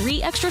sizes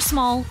 3 extra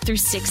small through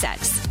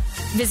 6X.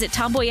 Visit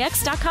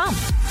tomboyx.com.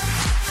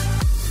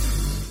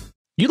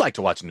 You like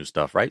to watch new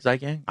stuff, right,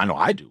 Zygang? I know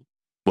I do.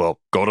 Well,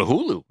 go to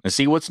Hulu and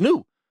see what's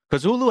new.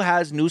 Because Hulu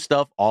has new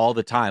stuff all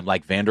the time,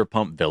 like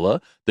Vanderpump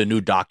Villa, the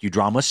new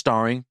docudrama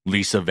starring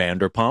Lisa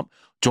Vanderpump.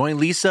 Join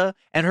Lisa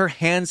and her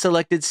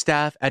hand-selected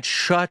staff at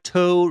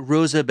Chateau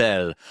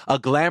Rosabelle, a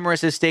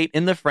glamorous estate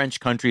in the French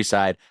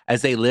countryside,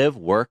 as they live,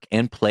 work,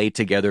 and play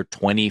together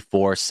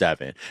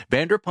 24/7.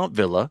 Vanderpump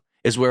Villa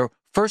is where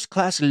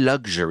first-class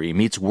luxury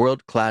meets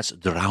world-class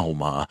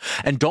drama.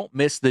 And don't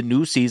miss the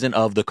new season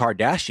of The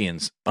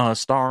Kardashians,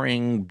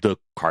 starring the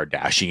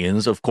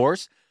Kardashians, of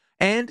course.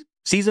 And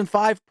Season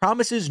 5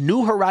 promises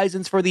new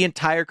horizons for the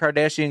entire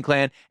Kardashian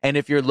clan. And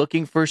if you're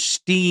looking for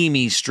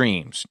steamy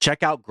streams,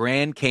 check out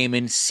Grand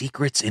Cayman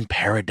Secrets in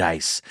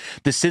Paradise,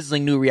 the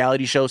sizzling new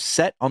reality show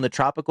set on the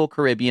tropical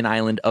Caribbean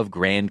island of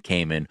Grand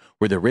Cayman,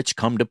 where the rich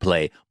come to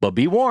play. But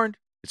be warned,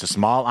 it's a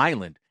small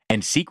island,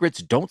 and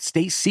secrets don't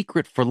stay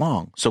secret for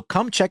long. So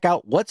come check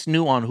out what's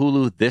new on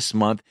Hulu this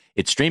month.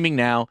 It's streaming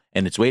now,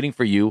 and it's waiting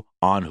for you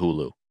on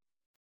Hulu.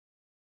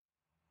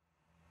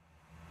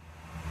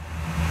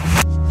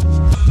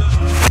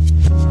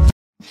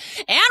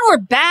 And we're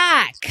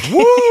back.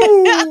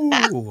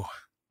 Woo!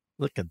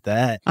 Look at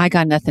that. I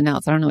got nothing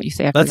else. I don't know what you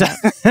say after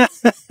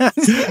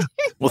that.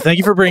 Well, thank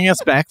you for bringing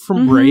us back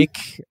from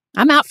break.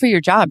 I'm out for your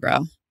job,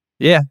 bro.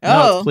 Yeah,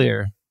 no, it's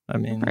clear. I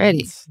mean,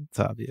 ready. It's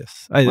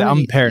obvious.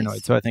 I'm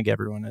paranoid, so I think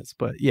everyone is.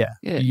 But yeah,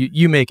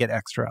 you make it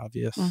extra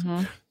obvious.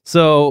 Mm-hmm.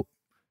 So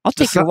I'll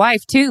take your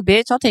wife too,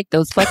 bitch. I'll take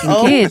those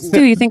fucking kids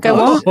too. You think I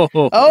won't?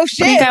 Oh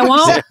shit! Think I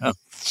won't?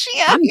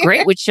 Yeah. I'm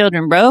great with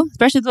children, bro.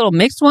 Especially the little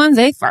mixed ones.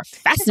 They are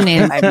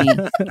fascinated by me.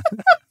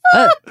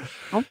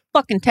 Don't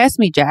fucking test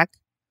me, Jack.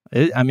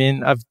 I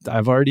mean,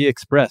 I've already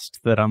expressed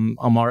that I'm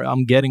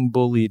getting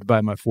bullied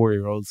by my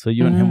 4-year-old, so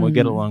you and him will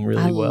get along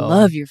really well. I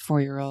love your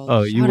 4-year-old.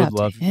 Oh, you would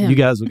love him. You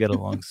guys would get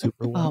along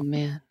super well. Oh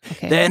man,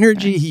 okay. The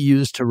energy he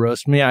used to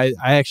roast me, I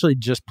actually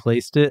just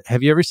placed it.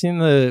 Have you ever seen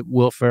the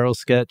Will Ferrell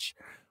sketch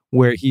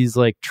where he's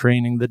like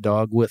training the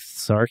dog with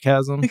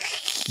sarcasm?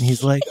 And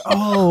he's like,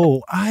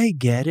 "Oh, I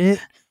get it.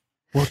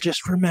 Well,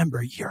 just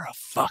remember, you're a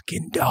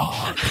fucking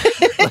dog."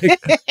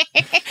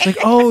 like,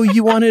 oh,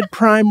 you wanted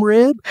prime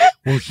rib?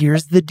 Well,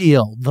 here's the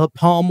deal. The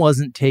Palm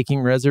wasn't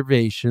taking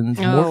reservations.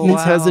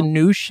 Morton's has a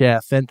new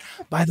chef. And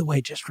by the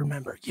way, just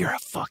remember, you're a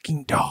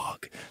fucking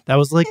dog. That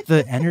was like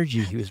the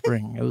energy he was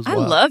bringing. It was I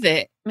love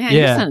it. Man,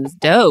 your son's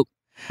dope.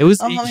 It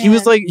was, he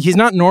was like, he's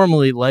not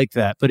normally like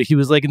that, but he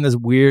was like in this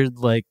weird,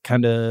 like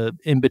kind of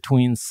in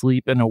between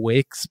sleep and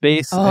awake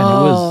space.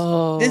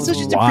 And this was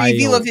just wild. A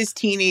preview of his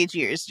teenage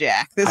years,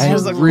 Jack. This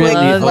was a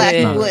really black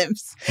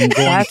glimpse.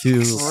 That's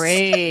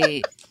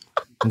great.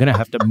 I'm going to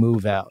have to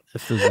move out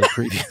if this is a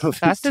preview of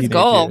That's his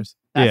goal. Years.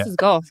 That's his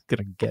goal. It's going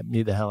to get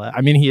me the hell out.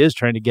 I mean, he is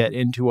trying to get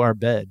into our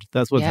bed.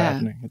 That's what's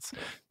happening. It's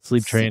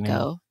sleep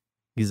training.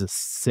 He's a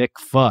sick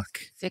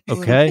fuck. Sick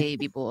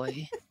baby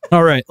boy.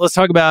 All right, let's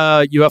talk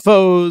about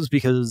UFOs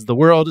because the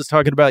world is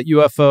talking about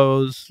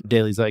UFOs.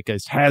 Daily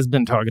Zeitgeist has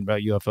been talking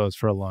about UFOs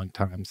for a long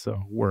time,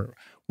 so we're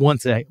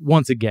once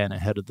again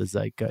ahead of the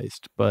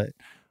zeitgeist. But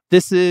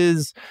this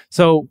is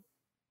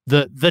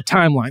the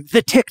timeline,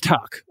 the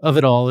TikTok of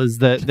it all is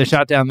that they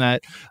shot down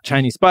that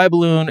Chinese spy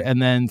balloon,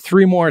 and then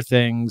 4 more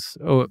things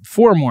over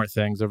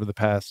the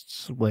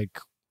past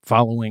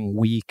following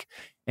week,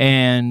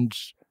 and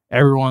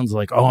everyone's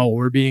like, oh,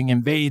 we're being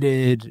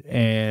invaded.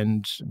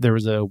 And there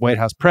was a White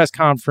House press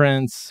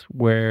conference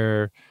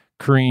where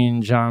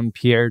Karine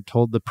Jean-Pierre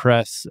told the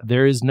press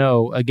there is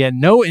no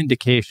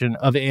indication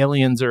of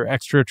aliens or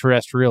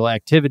extraterrestrial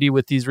activity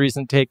with these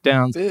recent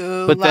takedowns.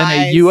 But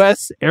then a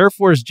U.S. Air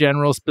Force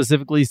general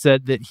specifically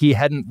said that he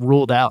hadn't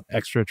ruled out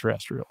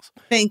extraterrestrials.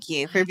 Thank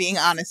you for being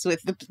honest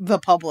with the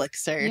public,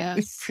 sir.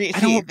 Yes.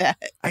 Appreciate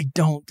that. I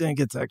don't think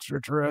it's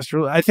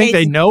extraterrestrial. I think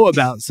they know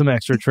about some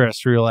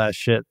extraterrestrial ass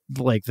shit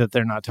like that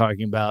they're not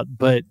talking about,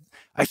 but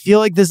I feel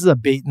like this is a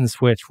bait and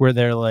switch where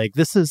they're like,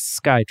 this is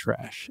sky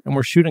trash and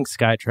we're shooting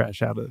sky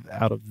trash out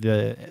of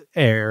the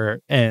air,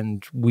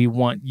 and we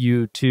want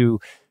you to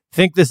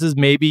think this is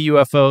maybe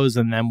UFOs,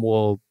 and then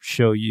we'll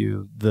show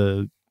you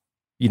the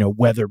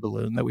weather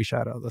balloon that we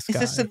shot out of the sky. Is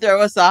this to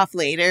throw us off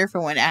later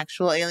for when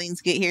actual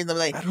aliens get here? They're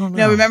like, I don't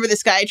know. No, remember the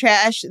sky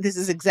trash? This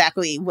is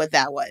exactly what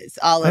that was.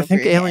 I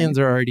think aliens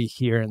are already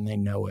here and they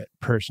know it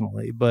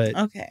personally, but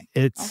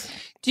it's... Okay.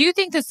 Do you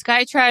think the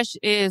sky trash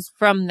is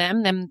from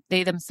them?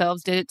 They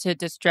themselves did it to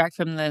distract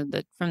from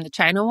the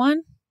China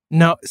one?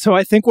 No. So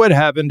I think what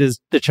happened is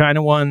the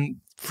China one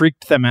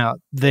freaked them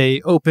out. They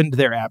opened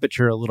their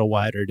aperture a little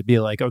wider to be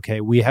like,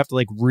 okay, we have to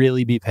like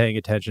really be paying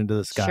attention to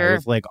the sky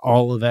with like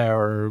all of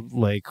our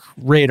like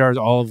radars,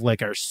 all of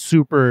like our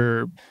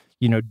super,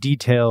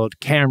 detailed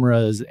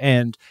cameras.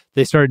 And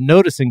they started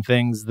noticing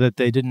things that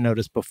they didn't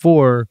notice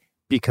before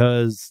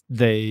because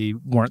they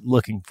weren't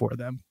looking for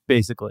them,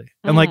 basically.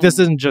 And like, this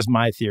isn't just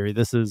my theory.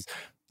 This is,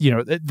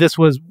 this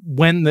was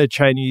when the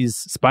Chinese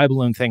spy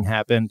balloon thing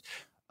happened.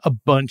 A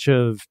bunch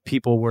of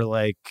people were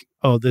like,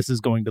 oh, this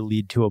is going to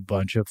lead to a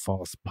bunch of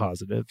false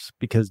positives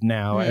because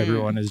now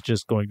everyone is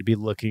just going to be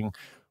looking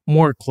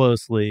more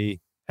closely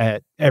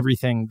at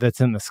everything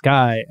that's in the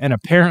sky. And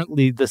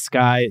apparently the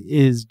sky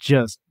is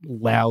just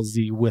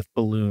lousy with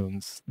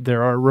balloons.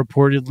 There are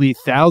reportedly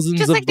thousands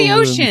just of like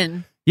balloons. The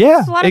ocean.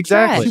 Yeah,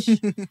 exactly.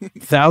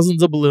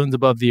 Thousands of balloons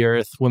above the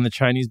earth. When the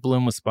Chinese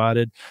balloon was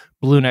spotted,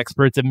 balloon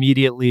experts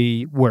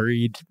immediately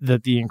worried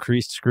that the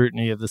increased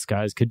scrutiny of the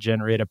skies could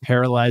generate a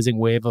paralyzing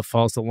wave of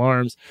false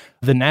alarms.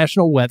 The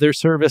National Weather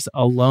Service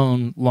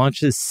alone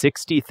launches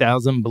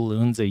 60,000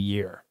 balloons a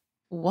year.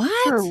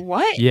 What? For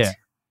what? Yeah.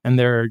 And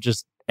they're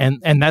just... And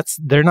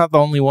they're not the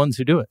only ones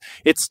who do it.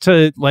 It's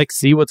to like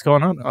see what's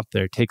going on up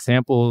there, take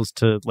samples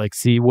to like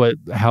see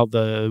how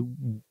the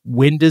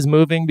wind is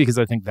moving, because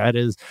I think that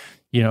is,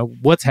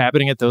 what's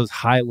happening at those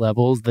high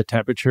levels, the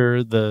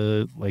temperature,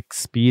 the like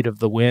speed of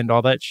the wind,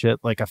 all that shit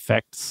like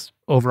affects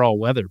overall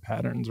weather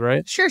patterns,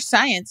 right? Sure,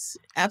 science,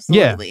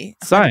 absolutely,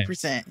 yeah, science.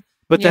 100%.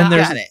 But then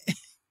there's got it.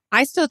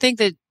 I still think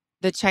that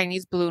the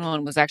Chinese balloon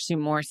one was actually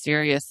more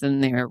serious than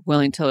they're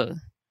willing to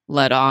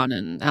let on,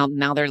 and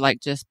now they're like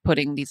just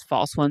putting these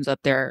false ones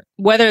up there,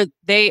 whether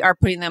they are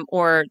putting them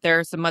or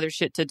there's some other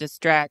shit to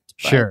distract.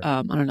 But, sure.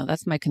 I don't know.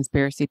 That's my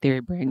conspiracy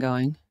theory brain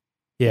going.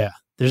 Yeah.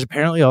 There's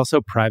apparently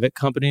also private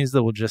companies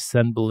that will just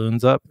send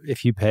balloons up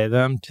if you pay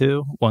them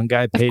to. One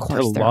guy paid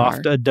to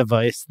loft a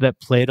device that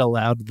played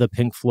aloud the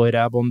Pink Floyd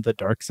album, The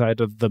Dark Side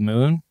of the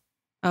Moon.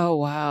 Oh,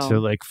 wow. To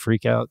like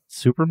freak out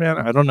Superman.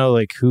 I don't know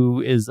like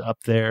who is up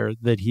there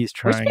that he's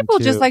trying to... Rich people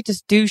just like to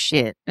do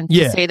shit and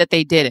to say that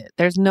they did it.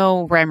 There's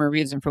no rhyme or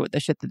reason for what the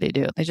shit that they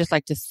do. They just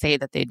like to say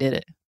that they did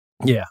it.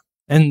 Yeah.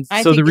 And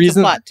I so think the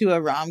reason... it's a plot to a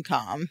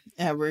rom-com.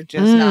 We're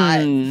just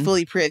not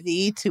fully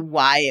privy to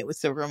why it was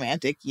so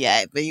romantic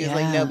yet. But he was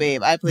like, no,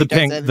 babe, I played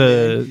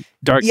the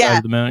Dark Side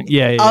of the Moon.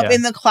 Yeah, Up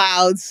in the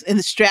clouds, in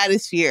the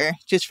stratosphere,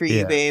 just for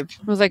you, babe.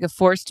 It was like a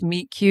forced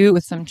meet cute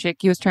with some chick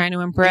he was trying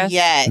to impress.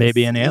 Yes.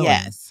 Maybe an alien.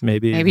 Yes.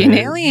 Maybe an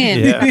alien.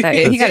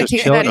 Yeah. He got to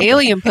kick that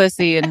alien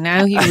pussy, and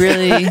now he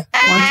really wants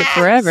it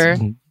forever.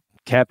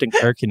 Captain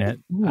Kirkin it.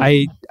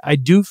 I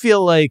do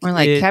feel like... More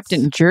like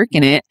Captain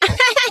Jerkin it.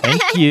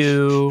 Thank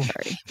you.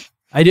 Sorry.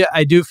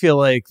 I do feel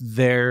like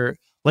they're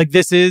like,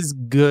 this is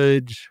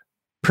good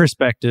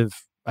perspective,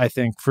 I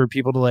think, for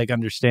people to like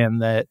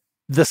understand that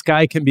the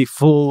sky can be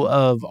full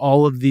of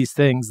all of these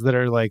things that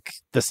are like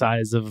the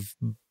size of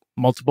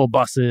multiple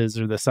buses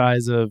or the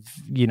size of,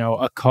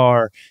 a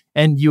car.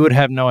 And you would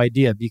have no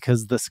idea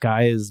because the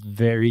sky is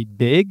very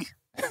big.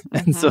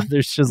 And so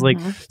there's just like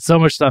so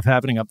much stuff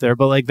happening up there.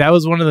 But like that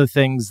was one of the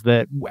things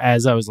that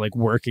as I was like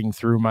working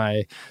through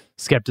my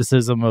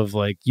skepticism of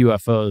like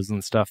UFOs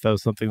and stuff, that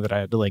was something that I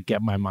had to like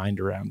get my mind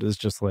around, is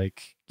just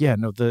like,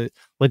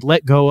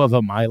 let go of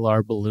a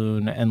Mylar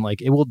balloon and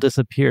like it will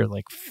disappear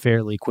like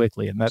fairly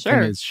quickly. And that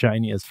thing is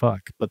shiny as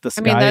fuck. But the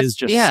sky is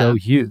just so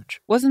huge.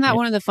 Wasn't that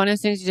one of the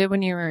funnest things you did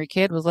when you were a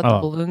kid, was let the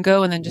balloon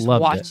go and then just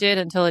watch it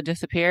until it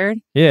disappeared?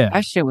 Yeah.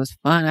 That shit was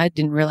fun. I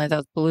didn't realize I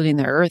was ballooning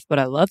the earth, but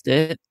I loved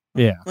it.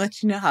 Yeah.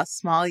 Let you know how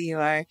small you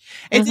are.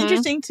 It's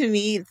interesting to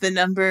me the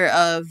number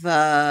of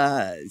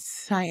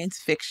science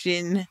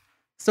fiction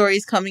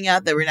stories coming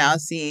out that we're now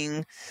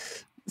seeing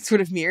sort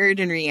of mirrored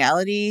in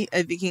reality.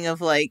 Thinking of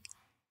like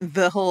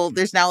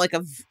there's now like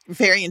a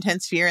very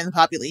intense fear in the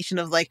population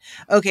of like,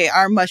 okay,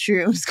 our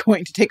mushroom is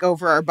going to take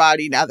over our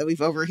body now that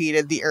we've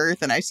overheated the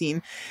earth. And I've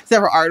seen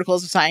several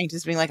articles of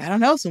scientists being like, I don't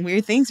know, some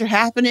weird things are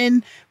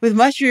happening with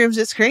mushrooms.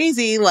 It's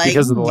crazy. Like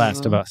because of The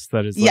Last of Us.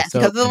 That is like, yes,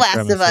 because of The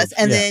Last of Us.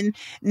 And then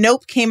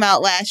Nope came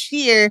out last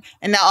year,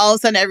 and now all of a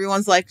sudden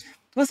everyone's like,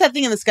 what's that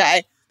thing in the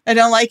sky? I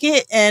don't like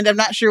it, and I'm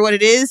not sure what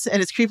it is,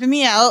 and it's creeping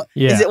me out.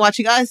 Yeah. Is it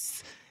watching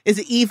us? Is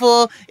it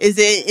evil? Is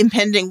it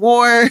impending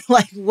war?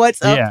 Like,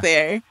 what's up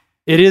there?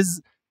 It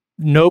is.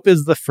 Nope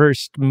is the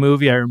first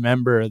movie I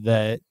remember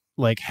that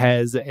like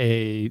has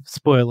a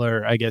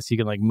spoiler. I guess you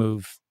can like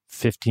move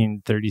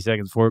 15, 30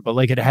 seconds forward, but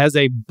like it has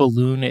a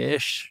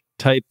balloon-ish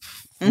type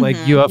like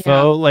UFO.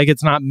 Yeah. Like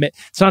it's not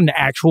an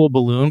actual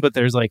balloon, but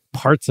there's like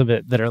parts of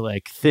it that are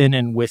like thin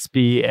and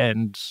wispy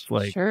and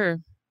like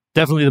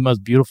definitely the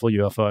most beautiful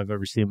UFO I've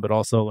ever seen, but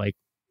also like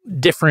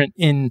different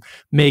in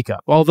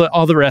makeup. All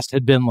the rest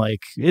had been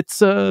like,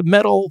 it's a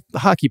metal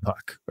hockey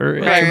puck, or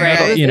right.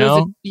 metal, It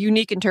was a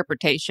unique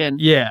interpretation.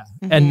 Yeah,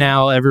 and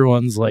now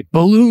everyone's like,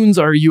 balloons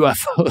are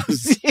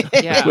UFOs.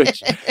 Yeah,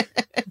 which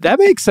that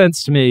makes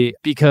sense to me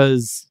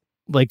because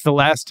like the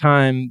last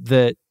time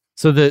that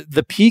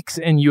the peaks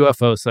in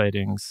UFO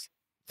sightings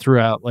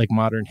throughout like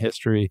modern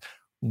history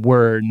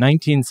were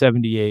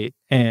 1978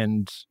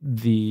 and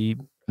the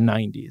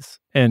 90s.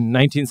 And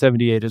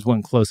 1978 is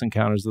when Close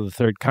Encounters of the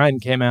Third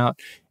Kind came out,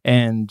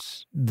 and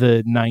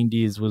the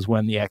 90s was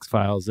when the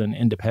X-Files and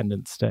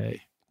Independence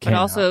Day came but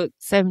also out.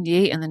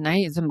 78 and the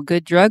 90s, some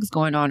good drugs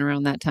going on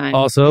around that time.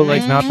 Also,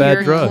 like not bad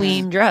Pure, drugs.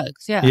 clean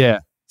drugs. Yeah. Yeah.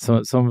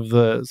 So some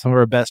of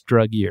our best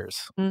drug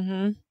years.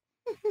 Mm-hmm.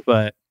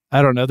 But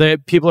I don't know.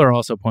 People are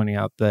also pointing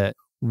out that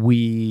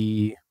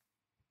we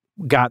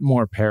got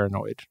more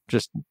paranoid.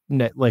 Just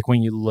like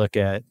when you look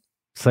at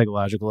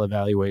psychological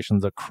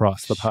evaluations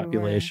across the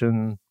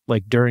population,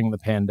 like during the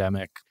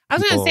pandemic. I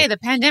was going to say the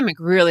pandemic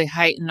really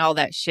heightened all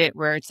that shit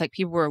where it's like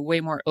people were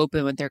way more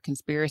open with their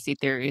conspiracy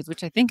theories,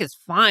 which I think is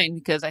fine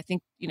because I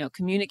think,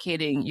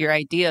 communicating your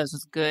ideas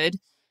is good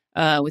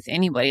with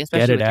anybody,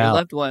 especially with your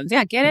loved ones.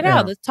 Yeah, get it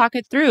out. Let's talk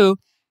it through.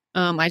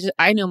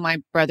 I know my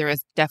brother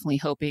is definitely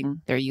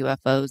hoping they're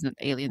UFOs and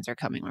aliens are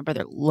coming. My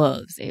brother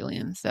loves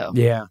aliens. So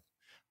yeah,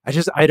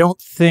 I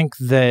don't think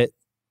that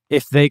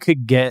if they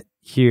could get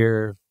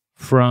here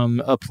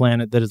from a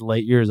planet that is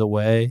light years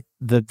away,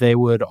 that they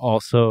would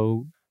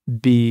also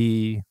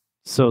be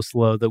so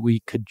slow that we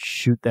could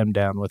shoot them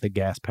down with a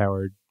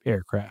gas-powered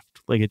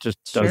aircraft. Like, it just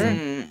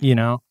doesn't,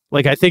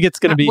 Like, I think it's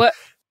going to be...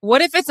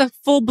 What if it's a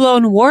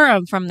full-blown war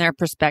from their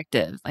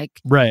perspective? Like,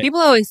 people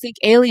always think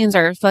aliens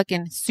are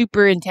fucking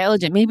super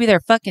intelligent. Maybe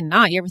they're fucking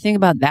not. You ever think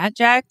about that,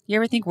 Jack? You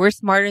ever think we're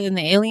smarter than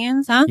the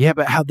aliens, huh? Yeah,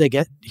 but how'd they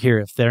get here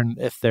if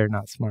they're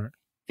not smart?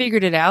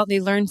 Figured it out. They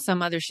learned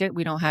some other shit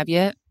we don't have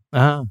yet.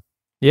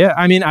 Yeah,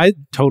 I mean,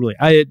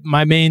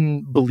 my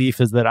main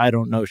belief is that I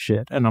don't know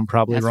shit, and I'm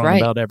probably wrong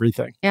about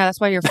everything. Yeah, that's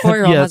why your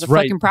 4-year-old has a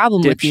fucking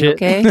problem with you,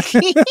 okay?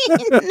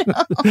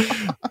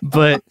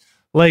 But,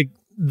 like,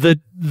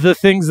 the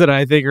things that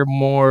I think are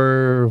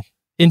more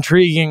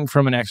intriguing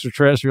from an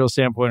extraterrestrial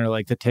standpoint are,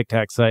 like, the Tic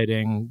Tac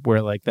sighting,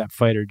 where, like, that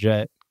fighter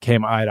jet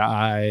came eye to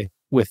eye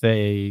with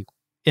a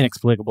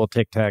inexplicable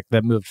Tic Tac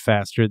that moved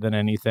faster than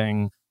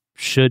anything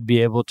should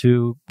be able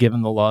to,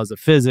 given the laws of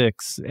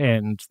physics.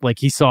 And like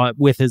he saw it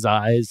with his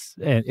eyes,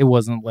 and it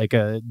wasn't like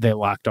they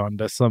locked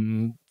onto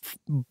some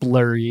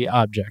blurry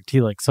object.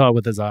 He like saw it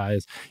with his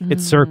eyes.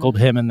 It circled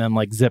him and then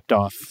like zipped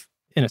off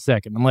in a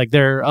second. And like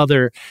there are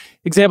other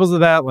examples of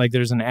that. Like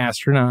there's an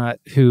astronaut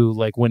who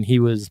like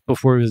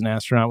before he was an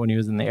astronaut, when he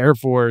was in the Air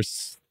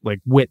Force, like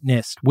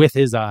witnessed with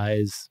his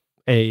eyes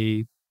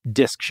a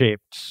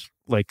disc-shaped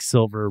like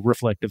silver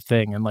reflective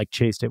thing and like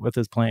chased it with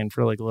his plane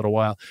for like a little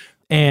while.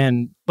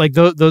 And like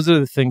those are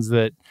the things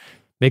that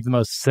make the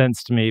most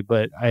sense to me.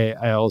 But I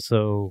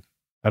also,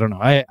 I don't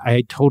know.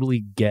 I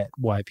totally get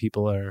why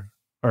people are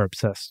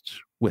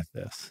obsessed with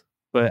this.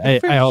 But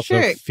I also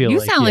feel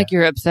you sound like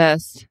you're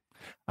obsessed.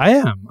 I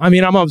am. I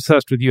mean, I'm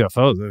obsessed with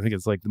UFOs. I think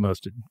it's like the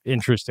most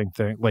interesting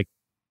thing. Like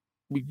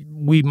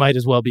we might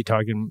as well be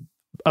talking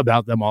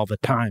about them all the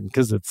time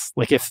because it's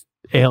like if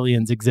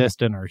aliens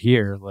exist and are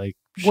here, like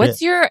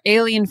what's your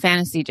alien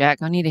fantasy, Jack?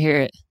 I need to hear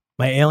it.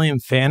 My alien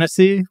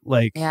fantasy,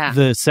 like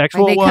the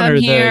sexual like one, or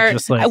here, the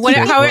just like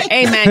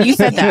hey man, you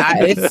said that.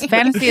 It's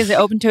fantasy is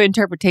open to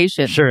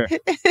interpretation. Sure.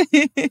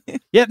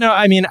 Yeah, no,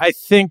 I mean, I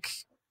think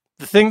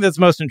the thing that's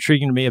most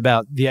intriguing to me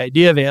about the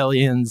idea of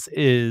aliens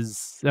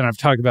is, and I've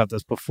talked about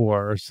this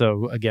before,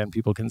 so again,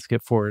 people can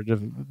skip forward to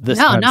this.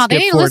 No, they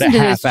didn't listen to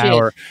this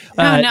hour. Shit.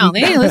 No, they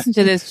didn't listen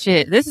to this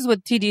shit. This is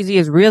what TDZ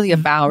is really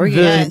about. We're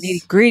getting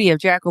nitty gritty of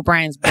Jack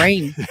O'Brien's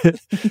brain.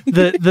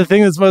 The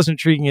thing that's most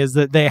intriguing is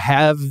that they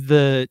have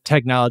the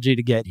technology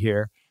to get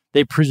here.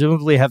 They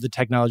presumably have the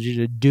technology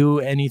to do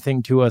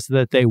anything to us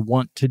that they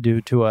want to do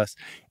to us,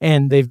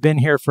 and they've been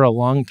here for a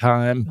long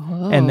time,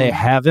 and they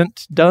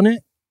haven't done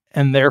it.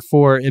 And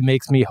therefore, it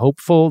makes me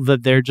hopeful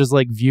that they're just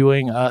like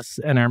viewing us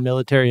and our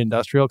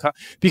military-industrial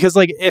because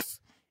like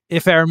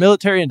if our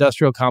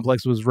military-industrial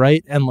complex was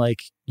right, and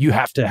like you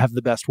have to have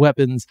the best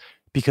weapons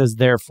because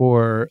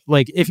therefore,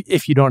 like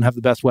if you don't have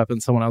the best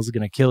weapons, someone else is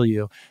going to kill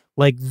you.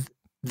 Like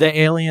the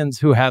aliens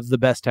who have the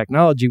best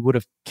technology would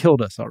have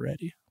killed us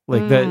already.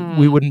 Like that,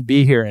 we wouldn't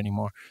be here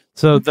anymore.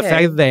 So the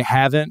fact that they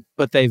haven't,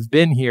 but they've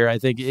been here, I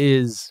think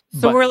is.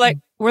 So we're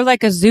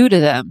like a zoo to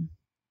them.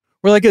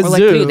 We're like a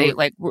zoo.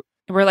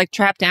 We're like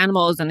trapped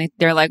animals, and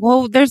they're like,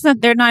 well,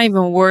 they're not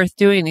even worth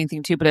doing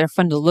anything to, but they're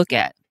fun to look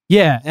at.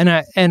 Yeah,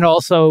 and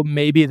also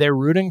maybe they're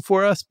rooting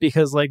for us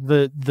because like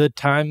the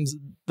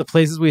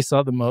places we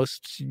saw the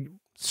most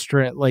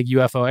like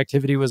UFO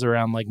activity was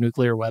around like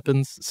nuclear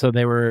weapons, so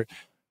they were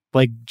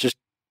like just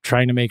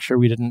trying to make sure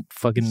we didn't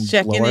fucking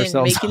checking blow in,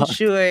 ourselves making up.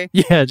 sure.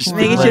 Yeah, just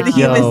making like, sure the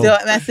humans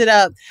don't mess it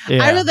up.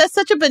 Yeah. I know that's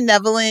such a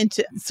benevolent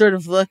sort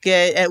of look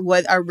at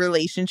what our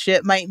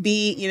relationship might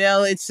be. You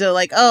know, it's so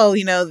like, oh,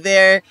 you know,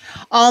 they're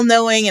all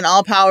knowing and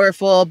all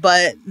powerful,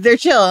 but they're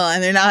chill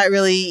and they're not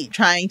really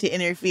trying to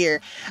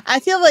interfere. I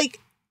feel like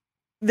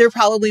they're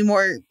probably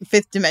more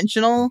fifth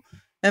dimensional.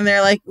 And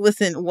they're like,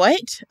 listen,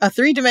 what? A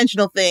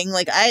 3-dimensional thing?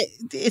 Like,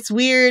 it's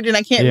weird and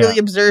I can't really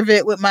observe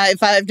it with my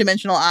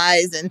 5-dimensional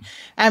eyes. And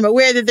I'm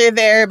aware that they're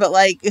there, but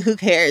like, who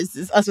cares?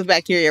 It's us with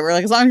bacteria. We're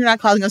like, as long as you're not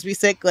causing us to be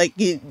sick, like,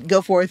 you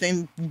go forth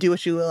and do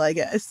what you will, I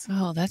guess.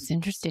 Oh, that's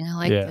interesting. I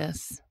like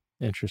this.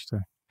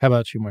 Interesting. How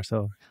about you,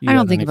 Marcella? I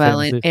don't think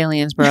about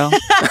aliens, bro.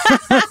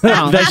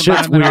 That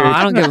shit's weird.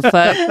 I don't give a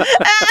fuck.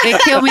 They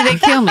kill me, they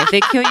kill me. If they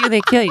kill you, they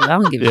kill you. I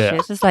don't give a shit.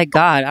 It's just like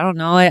God. I don't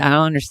know it. I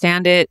don't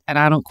understand it. And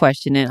I don't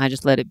question it. I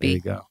just let it be. There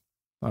you go.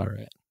 All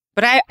right.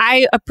 But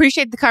I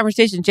appreciate the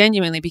conversation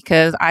genuinely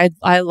because I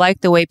like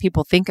the way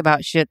people think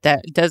about shit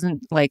that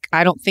doesn't, like,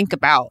 I don't think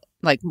about.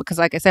 Like, because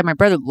like I said, my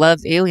brother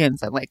loves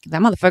aliens. And like, that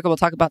motherfucker will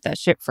talk about that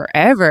shit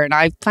forever. And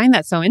I find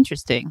that so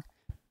interesting.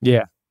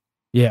 Yeah.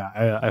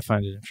 Yeah, I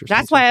find it interesting.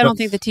 That's why I don't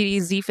think the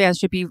TDZ fans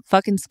should be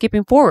fucking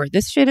skipping forward.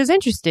 This shit is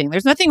interesting.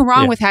 There's nothing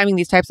wrong with having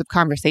these types of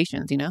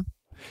conversations, you know?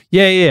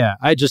 Yeah.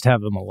 I just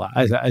have them a lot.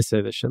 I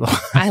say this shit a lot.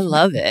 I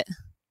love it.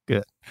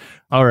 Good.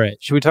 All right.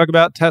 Should we talk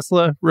about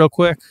Tesla real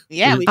quick?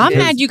 Yeah, I'm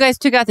mad you guys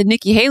took out the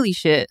Nikki Haley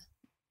shit.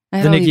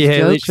 The Nikki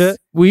Haley shit?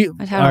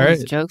 I had all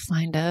these jokes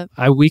lined up.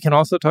 We can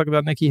also talk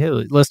about Nikki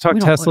Haley. Let's talk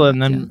Tesla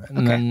and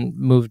then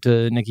move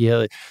to Nikki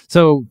Haley.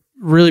 So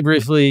really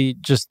briefly,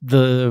 just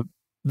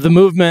the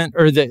movement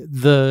or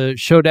the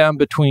showdown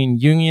between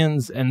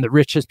unions and the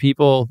richest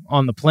people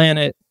on the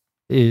planet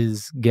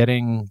is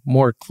getting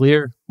more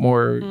clear.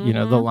 You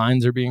know, the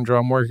lines are being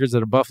drawn. Workers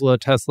at a Buffalo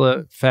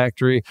Tesla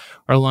factory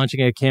are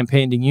launching a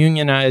campaign to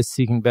unionize,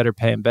 seeking better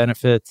pay and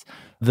benefits.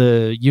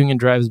 The union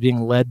drive is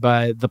being led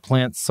by the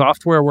plant's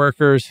software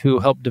workers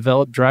who help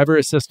develop driver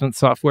assistance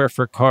software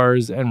for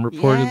cars and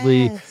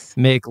reportedly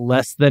make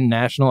less than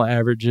national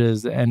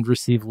averages and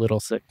receive little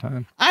sick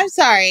time. I'm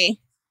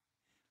sorry.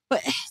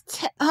 But,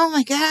 oh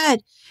my God.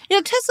 You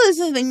know, Tesla is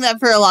the thing that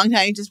for a long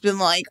time you've just been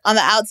like on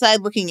the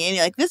outside looking in.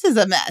 You're like, this is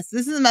a mess.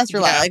 This is a mess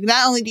for life. Like,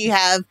 not only do you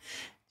have,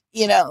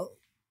 you know,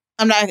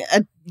 I'm not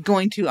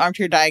going to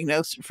armchair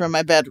diagnose from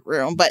my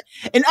bedroom, but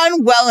an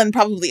unwell and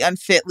probably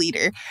unfit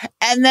leader.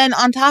 And then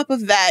on top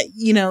of that,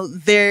 you know,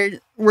 their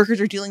workers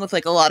are dealing with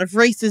like a lot of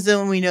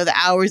racism. We know the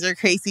hours are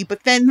crazy,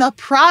 but then the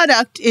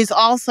product is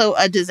also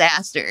a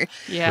disaster.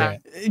 Yeah.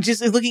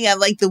 Just looking at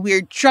like the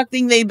weird truck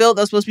thing they built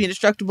that was supposed to be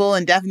indestructible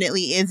and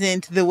definitely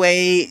isn't, the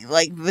way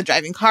like the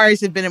driving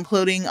cars have been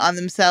imploding on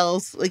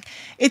themselves. Like,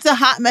 it's a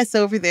hot mess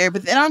over there.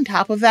 But then on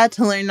top of that,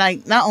 to learn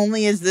like not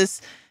only is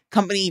this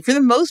company, for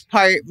the most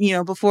part, you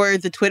know, before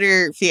the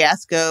Twitter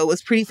fiasco,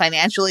 was pretty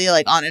financially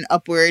like on an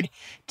upward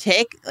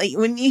tick. Like,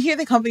 when you hear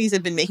the companies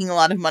have been making a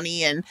lot of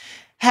money and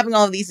having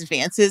all of these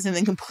advances and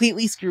then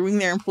completely screwing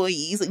their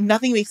employees, like,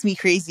 nothing makes me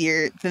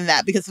crazier than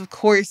that, because of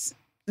course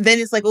then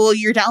it's like, well,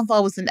 your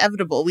downfall was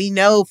inevitable. We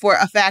know for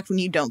a fact when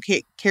you don't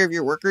take care of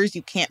your workers,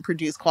 you can't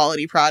produce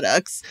quality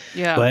products.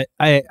 Yeah. But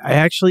I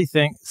actually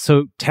think,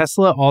 so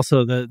Tesla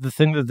also, the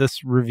thing that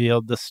this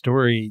revealed, the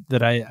story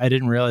that I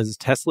didn't realize, is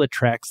Tesla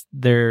tracks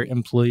their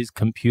employees'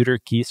 computer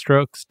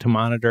keystrokes to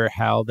monitor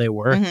how they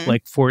work,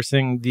 like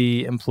forcing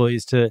the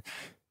employees to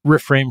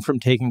refrain from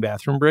taking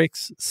bathroom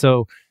breaks.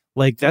 So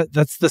like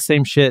that's the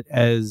same shit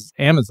as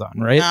Amazon,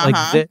 right?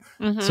 Like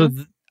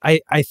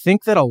I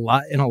think that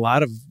in a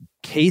lot of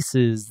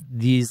cases,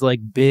 these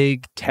like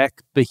big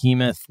tech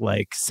behemoth,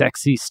 like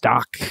sexy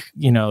stock,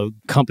 you know,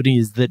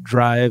 companies that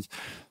drive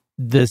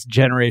this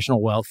generational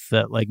wealth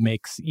that like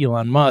makes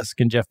Elon Musk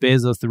and Jeff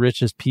Bezos the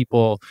richest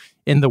people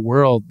in the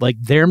world, like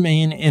their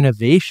main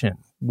innovation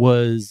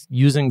was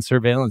using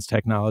surveillance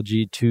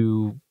technology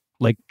to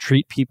like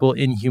treat people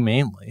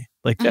inhumanely.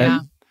 Like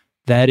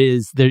that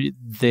is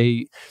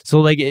they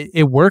so like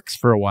it works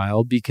for a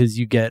while because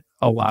you get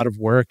a lot of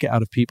work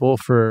out of people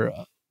for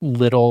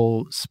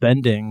little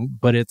spending,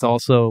 but it's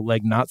also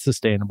like not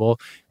sustainable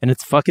and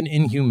it's fucking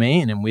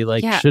inhumane, and we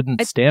like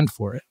shouldn't stand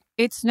for it.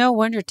 It's no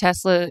wonder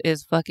Tesla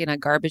is fucking a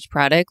garbage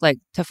product. Like,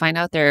 to find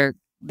out their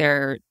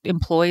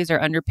employees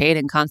are underpaid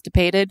and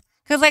constipated,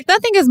 because like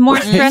nothing is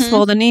more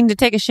stressful than needing to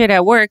take a shit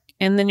at work,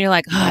 and then you're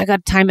like, oh, I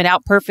got to time it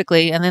out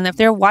perfectly, and then if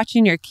they're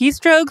watching your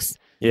keystrokes,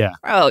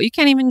 bro, you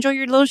can't even enjoy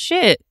your little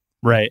shit.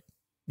 Right.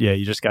 Yeah,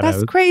 you just gotta...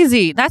 That's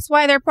crazy. That's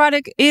why their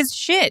product is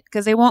shit,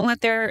 because they won't let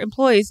their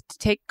employees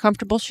take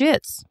comfortable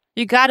shits.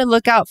 You gotta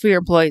look out for your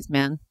employees,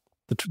 man.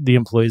 The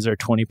employees are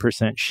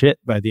 20% shit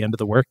by the end of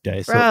the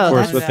workday. So, bro, of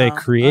course, what they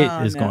create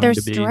is going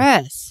to be... They're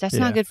stressed. That's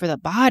not good for the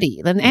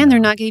body. And they're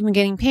not even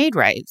getting paid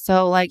right.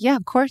 So, like, yeah,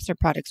 of course their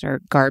products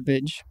are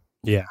garbage.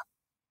 Yeah.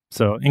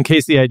 So, in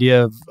case the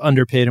idea of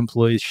underpaid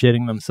employees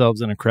shitting themselves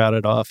in a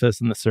crowded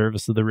office in the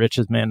service of the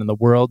richest man in the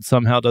world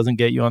somehow doesn't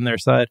get you on their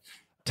side,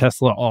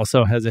 Tesla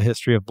also has a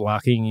history of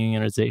blocking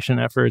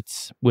unionization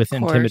efforts with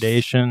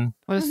intimidation.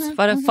 What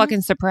a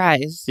fucking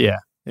surprise. Yeah,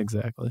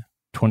 exactly.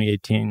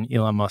 2018,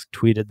 Elon Musk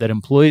tweeted that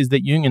employees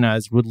that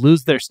unionized would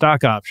lose their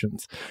stock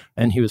options,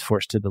 and he was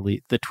forced to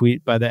delete the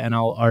tweet by the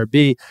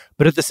NLRB.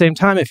 But at the same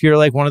time, if you're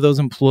like one of those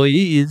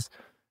employees,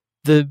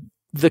 the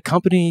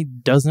company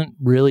doesn't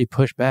really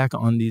push back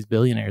on these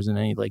billionaires in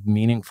any like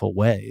meaningful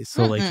way.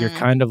 So like you're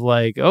kind of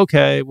like,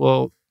 okay,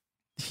 well,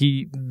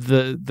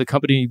 the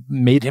company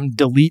made him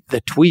delete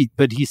the tweet,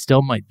 but he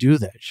still might do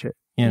that shit.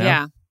 You know?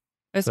 Yeah,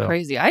 it's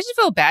crazy. I just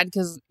feel bad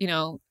because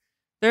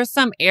there's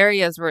some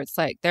areas where it's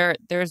like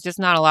there's just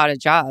not a lot of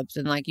jobs,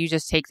 and like you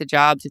just take the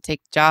job to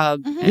take the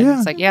job, and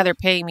it's like they're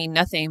paying me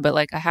nothing, but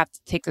like I have to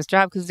take this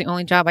job because it's the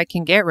only job I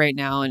can get right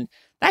now, and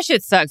that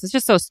shit sucks. It's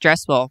just so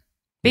stressful.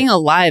 Being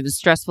alive is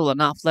stressful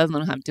enough, let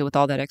alone have to deal with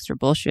all that extra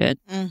bullshit.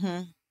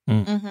 All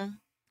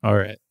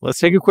right, let's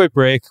take a quick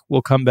break.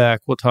 We'll come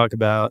back. We'll talk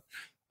about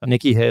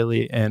Nikki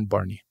Haley and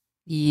Barney.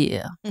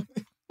 Yeah.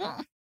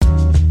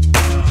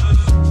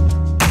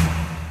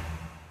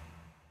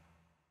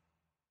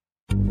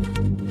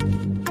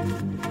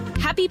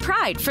 Happy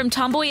Pride from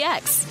Tomboy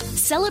X,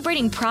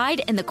 celebrating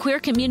pride and the queer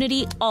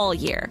community all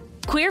year.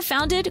 Queer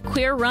founded,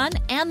 queer run,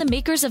 and the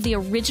makers of the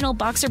original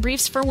boxer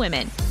briefs for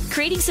women,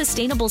 creating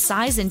sustainable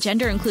size and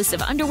gender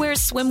inclusive underwear,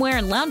 swimwear,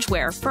 and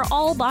loungewear for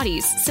all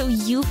bodies so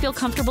you feel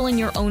comfortable in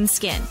your own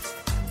skin.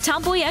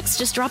 Tomboy X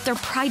just dropped their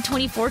Pride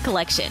 24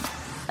 collection.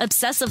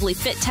 Obsessively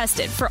fit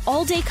tested for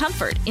all day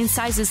comfort in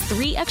sizes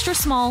 3 extra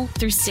small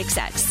through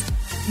 6X.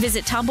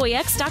 Visit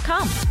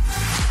tomboyx.com.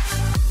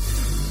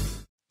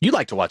 You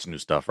like to watch new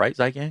stuff, right,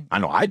 Zygang? I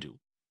know I do.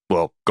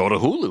 Well, go to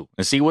Hulu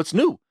and see what's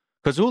new.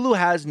 Because Hulu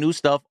has new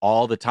stuff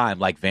all the time,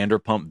 like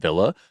Vanderpump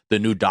Villa, the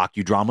new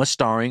docudrama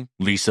starring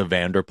Lisa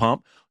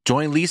Vanderpump.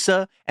 Join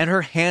Lisa and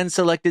her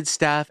hand-selected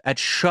staff at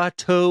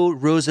Chateau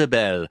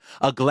Rosabelle,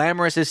 a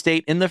glamorous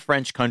estate in the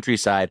French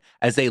countryside,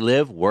 as they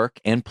live, work,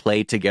 and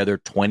play together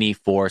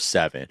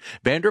 24/7.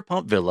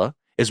 Vanderpump Villa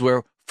is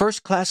where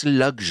first-class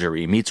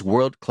luxury meets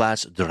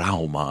world-class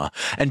drama.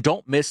 And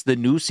don't miss the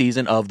new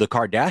season of The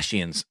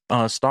Kardashians,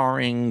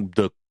 starring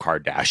the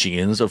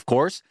Kardashians, of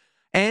course.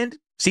 And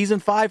Season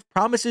 5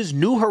 promises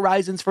new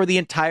horizons for the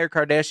entire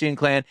Kardashian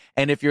clan.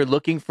 And if you're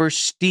looking for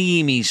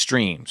steamy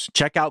streams,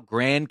 check out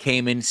Grand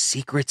Cayman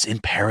Secrets in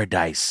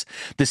Paradise,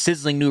 the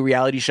sizzling new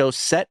reality show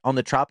set on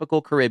the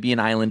tropical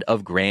Caribbean island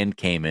of Grand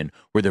Cayman,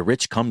 where the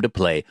rich come to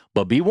play.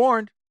 But be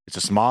warned, it's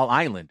a small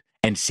island,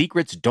 and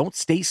secrets don't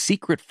stay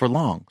secret for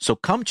long. So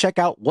come check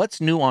out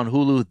what's new on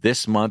Hulu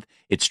this month.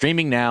 It's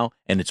streaming now,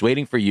 and it's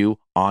waiting for you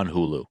on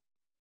Hulu.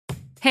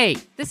 Hey,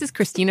 this is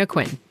Christina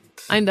Quinn.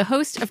 I'm the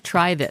host of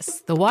Try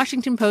This, the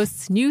Washington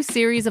Post's new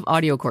series of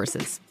audio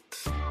courses.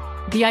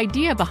 The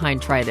idea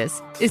behind Try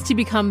This is to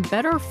become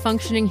better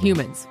functioning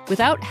humans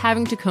without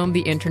having to comb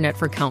the internet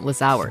for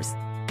countless hours.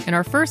 In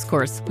our first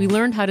course, we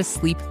learned how to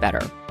sleep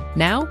better.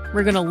 Now,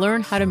 we're going to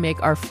learn how to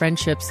make our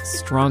friendships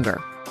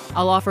stronger.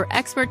 I'll offer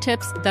expert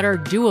tips that are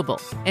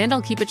doable, and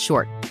I'll keep it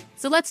short.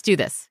 So let's do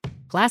this.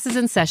 Class is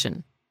in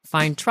session.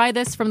 Find Try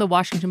This from the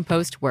Washington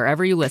Post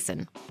wherever you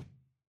listen.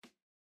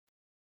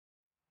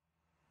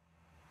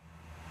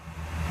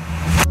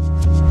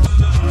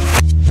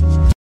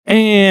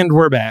 And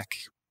we're back.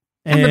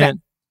 And we're back.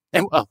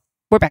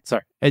 We're back.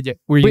 Sorry.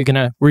 Were you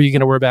gonna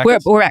we're back? We're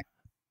back.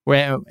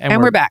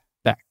 We're back.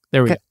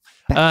 There we go.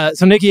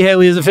 So Nikki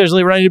Haley is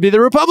officially running to be the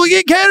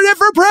Republican candidate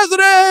for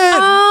president.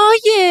 Oh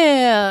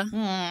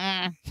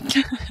yeah.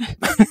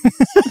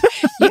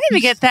 You need to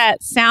get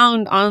that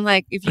sound on,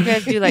 like, if you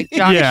guys do like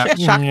shock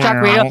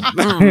radio,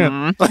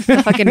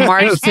 fucking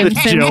Marge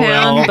Simpson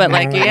sound, but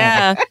like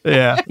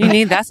you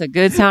need, that's a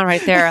good sound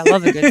right there. I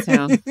love a good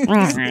sound.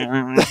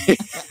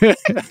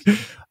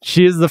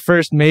 She is the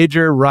first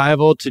major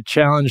rival to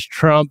challenge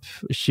Trump.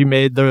 She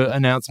made the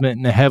announcement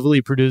in a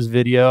heavily produced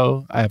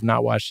video. I have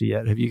not watched it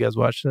yet. Have you guys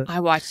watched it? I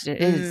watched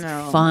it. It's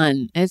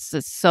fun. It's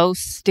just so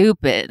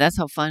stupid. That's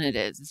how fun it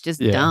is. It's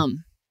just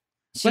dumb.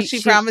 What's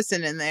she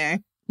promising in there?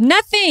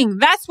 Nothing.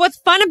 That's what's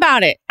fun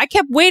about it. I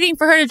kept waiting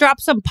for her to drop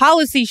some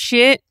policy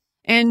shit.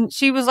 And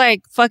she was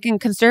like, fucking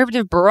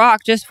conservative Barack,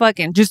 just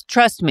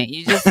trust me.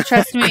 You just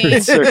trust me.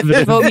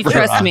 Vote me,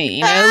 trust me.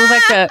 You know,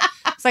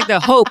 it's like the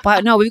hope.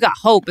 No, we've got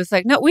hope. It's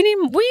like, no, we need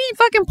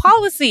fucking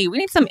policy. We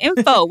need some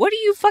info. What are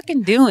you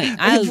fucking doing?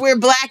 We're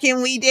black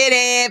and we did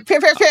it.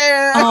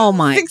 Oh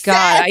my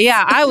God.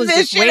 Yeah, I was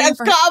just waiting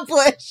for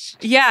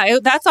accomplished. Yeah,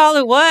 that's all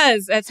it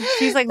was.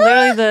 She's like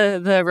literally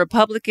the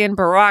Republican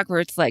Barack, where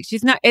it's like,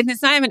 she's not, and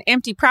it's not even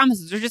empty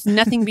promises. There's just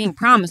nothing being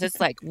promised.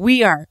 It's like,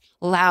 we are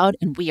loud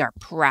and we are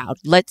proud.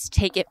 Let's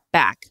take it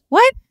back.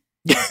 What?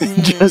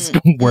 Just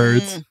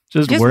words.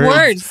 Just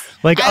words.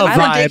 Like a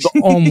vibe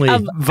only.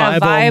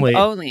 Vibe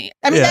only.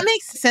 I mean, that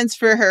makes sense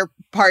for her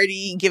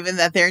party, given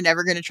that they're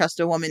never going to trust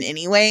a woman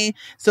anyway.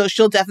 So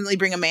she'll definitely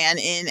bring a man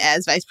in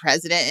as vice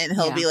president, and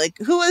he'll be like,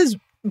 who was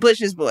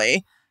Bush's boy?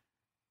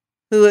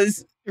 Who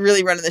was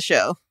really running the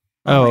show?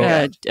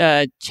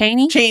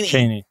 Cheney?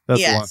 Cheney.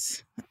 That's the one.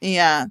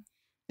 Yeah.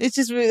 It's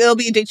just, it'll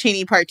be Dick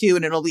Cheney part 2,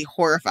 and it'll be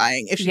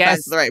horrifying if she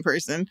finds the right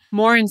person.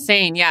 More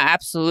insane. Yeah,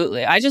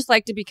 absolutely. I just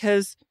liked it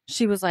because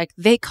she was like,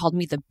 they called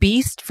me the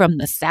beast from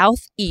the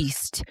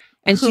southeast.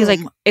 And she's like,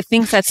 it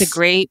thinks that's a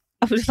great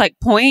like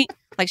point.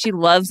 Like she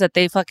loves that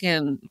they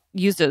fucking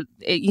you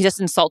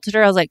just insulted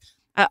her. I was like,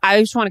 I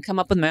just want to come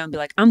up with my own and be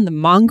like, I'm the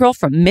mongrel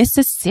from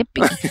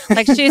Mississippi.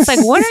 Like she's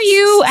like, what are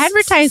you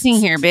advertising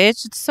here,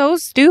 bitch? It's so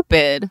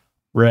stupid.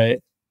 Right.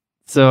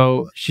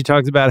 So she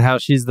talks about how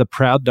she's the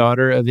proud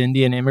daughter of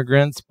Indian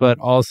immigrants, but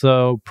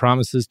also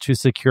promises to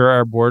secure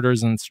our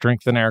borders and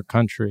strengthen our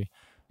country.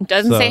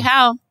 Doesn't say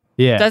how.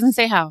 Yeah. Doesn't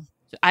say how.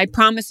 I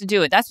promise to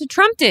do it. That's what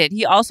Trump did.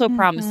 He also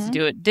promised to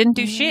do it. Didn't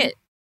do shit.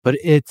 But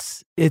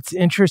it's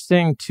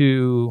interesting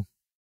to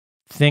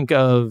think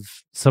of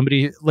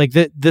somebody like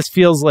that. This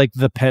feels like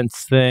the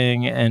Pence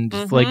thing and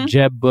like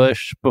Jeb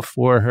Bush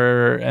before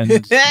her, and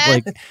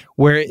like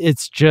where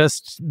it's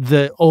just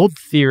the old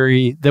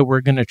theory that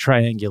we're going to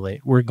triangulate.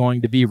 We're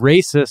going to be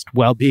racist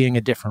while being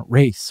a different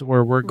race,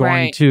 or we're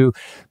going to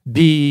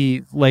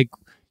be like,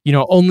 you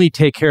know, only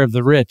take care of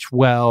the rich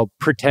while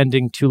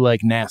pretending to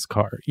like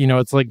NASCAR. You know,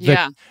 it's like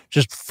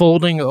just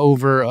folding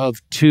over of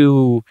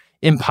two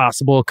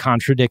impossible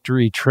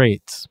contradictory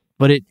traits.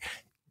 But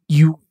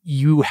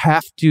you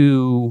have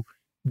to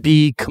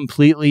be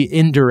completely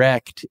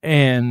indirect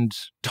and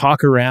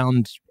talk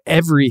around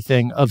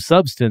everything of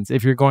substance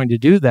if you're going to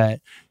do that.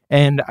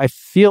 And I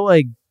feel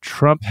like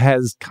Trump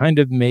has kind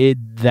of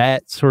made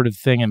that sort of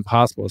thing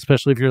impossible,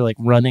 especially if you're like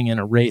running in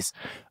a race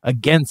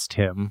against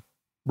him,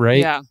 right?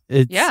 Yeah.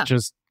 It's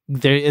just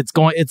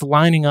it's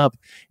lining up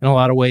in a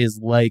lot of ways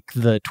like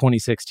the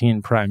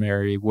 2016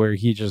 primary where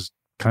he just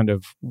kind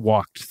of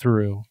walked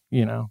through,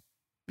 you know,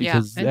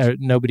 because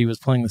nobody was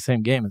playing the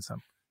same game as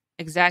him.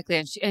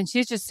 Exactly. And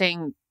she's just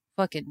saying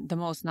fucking the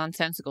most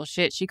nonsensical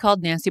shit. She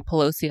called Nancy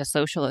Pelosi a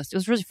socialist. It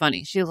was really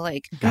funny. She was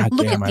like, God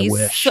look damn, at these.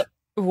 I wish.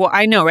 Well,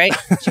 I know, right?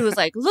 She was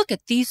like, look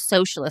at these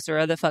socialists or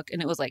other fuck.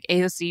 And it was like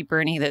AOC,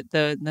 Bernie,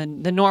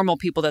 the normal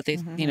people that they,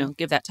 you know,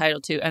 give that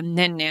title to. And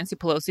then Nancy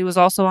Pelosi was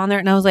also on there.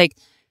 And I was like,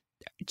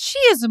 she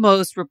is the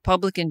most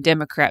Republican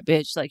Democrat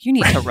bitch. Like, you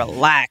need to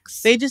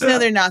relax. They just know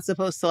they're not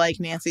supposed to like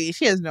Nancy.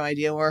 She has no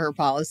idea where her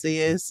policy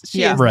is.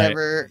 She has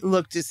never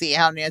looked to see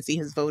how Nancy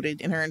has voted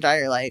in her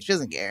entire life. She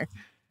doesn't care.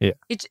 Yeah.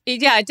 It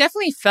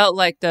definitely felt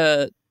like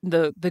the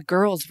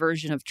girls'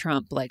 version of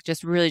Trump, like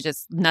just really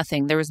just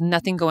nothing. There was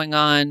nothing going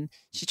on.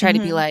 She tried to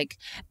be like,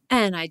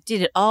 and I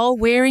did it all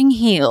wearing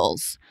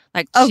heels.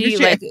 Like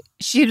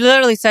she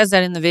literally says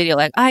that in the video.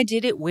 Like, I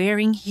did it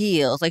wearing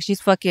heels. Like she's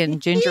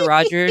fucking Ginger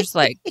Rogers.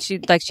 Like she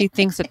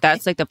thinks that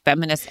that's like the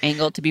feminist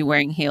angle to be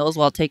wearing heels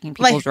while taking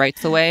people's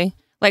rights away.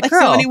 Like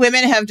girl. So many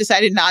women have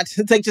decided not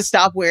to to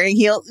stop wearing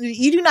heels.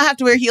 You do not have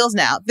to wear heels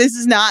now. This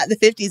is not the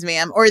 50s,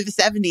 ma'am, or the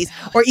 70s,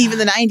 or even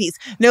the 90s.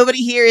 Nobody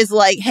here is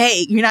like,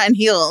 hey, you're not in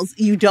heels.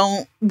 You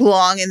don't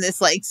belong in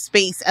this like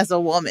space as a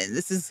woman.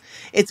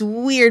 It's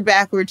weird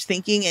backwards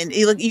thinking. And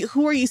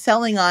who are you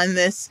selling on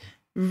this?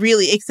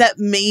 Really, except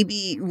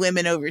maybe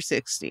women over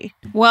 60.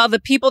 Well, the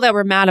people that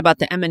were mad about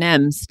the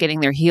M&Ms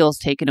getting their heels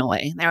taken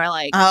away, they were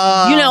like,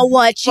 you know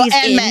what? She's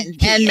and in men, heels.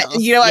 and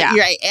you know what?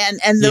 You're right,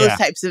 and those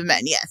types of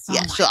men. Yes,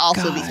 she'll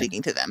also be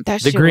speaking to them.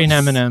 The green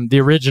M&M,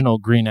 the original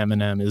green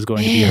M&M, is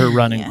going to be her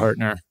running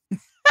partner.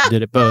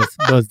 Did it both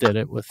did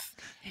it with.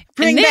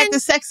 Bring back the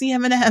sexy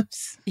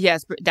M&Ms.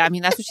 Yes, I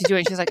mean, that's what she's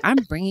doing. She's like, I'm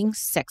bringing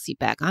sexy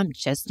back. I'm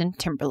Justin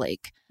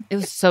Timberlake. It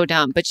was so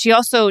dumb. But she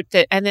also,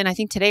 and then I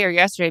think today or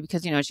yesterday,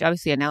 because, you know, she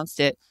obviously announced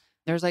it,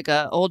 there's like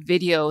a old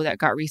video that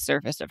got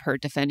resurfaced of her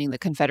defending the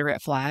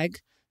Confederate flag.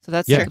 So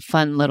that's like a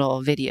fun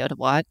little video to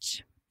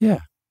watch. Yeah.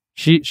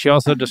 She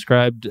also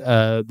described,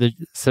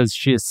 says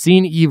she has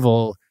seen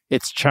evil.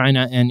 It's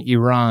China and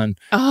Iran.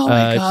 Oh,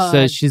 my God. She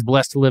says she's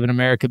blessed to live in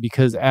America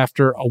because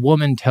after a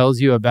woman tells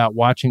you about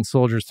watching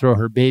soldiers throw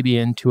her baby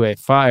into a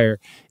fire,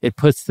 it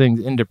puts things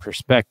into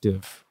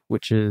perspective,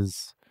 which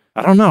is,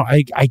 I don't know.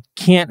 I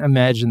can't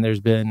imagine there's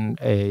been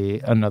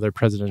another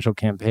presidential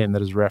campaign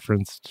that has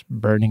referenced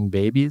burning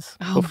babies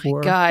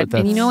before. My God.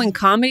 And you know, in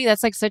comedy,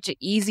 that's like such an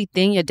easy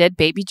thing, a dead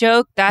baby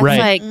joke.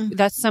 That's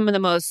that's some of the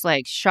most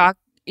like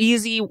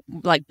easy,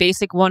 like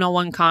basic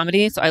 101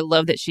 comedy. So I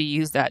love that she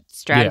used that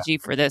strategy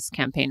for this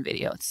campaign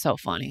video. It's so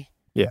funny.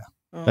 Yeah.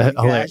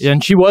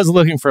 And she was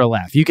looking for a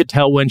laugh. You could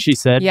tell when she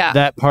said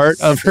that part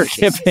of her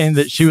campaign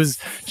that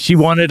she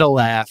wanted a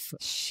laugh.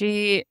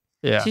 She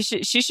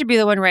should be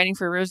the one writing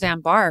for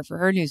Roseanne Barr for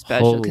her new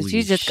special because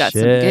she's just got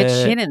some good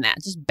shit in that.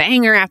 Just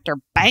banger after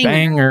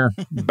banger.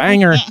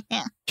 Banger.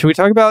 Should we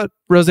talk about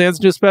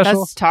Roseanne's new special?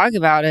 Let's talk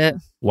about it.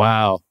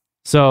 Wow.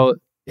 So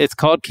it's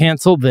called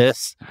Cancel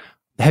This.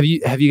 Have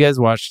you guys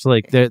watched,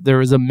 like, there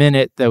was a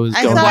minute that was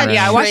going around?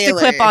 Yeah, I watched the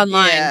clip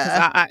online.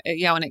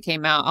 Yeah. When it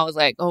came out, I was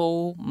like,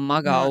 oh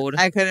my God.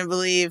 I couldn't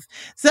believe.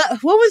 So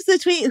what was the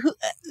tweet?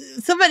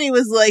 Somebody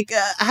was like,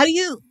 how do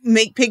you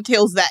make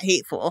pigtails that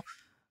hateful?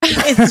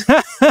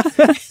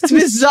 It's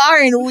bizarre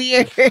and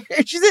weird.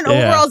 She's in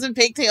overalls and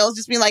pigtails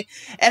just being like,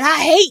 and I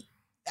hate,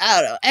 I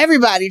don't know,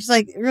 everybody. Just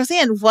like,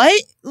 Roseanne, what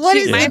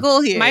is my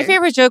goal here? My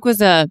favorite joke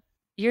was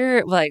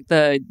you're like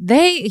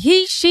they,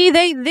 he, she,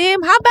 they,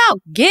 them. How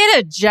about get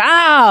a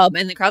job?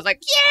 And the crowd's like,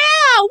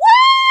 yeah,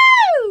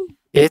 woo!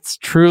 It's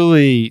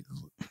truly,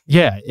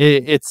 Yeah,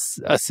 it's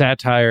a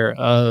satire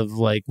of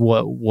like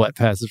what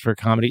passes for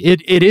comedy.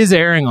 It is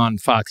airing on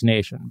Fox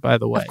Nation, by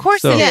the way. Of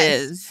course it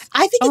is.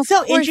 I think it's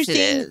so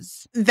interesting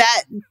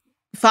that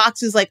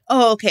Fox is like,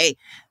 oh, okay,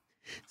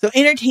 so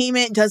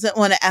entertainment doesn't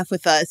want to F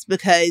with us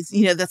because,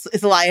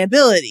 it's a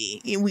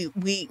liability.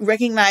 We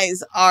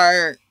recognize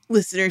our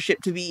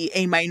listenership to be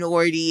a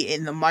minority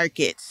in the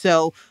market.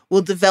 So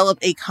we'll develop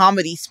a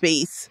comedy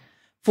space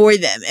for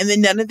them. And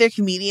then none of their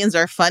comedians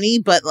are funny,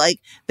 but like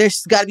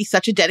there's got to be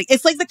such a dedication.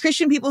 It's like the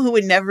Christian people who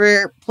would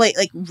never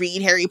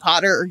read Harry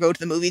Potter or go to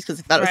the movies because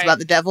they thought it was about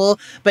the devil.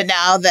 But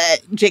now that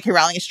J.K.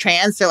 Rowling is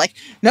trans, they're like,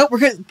 nope, we're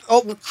going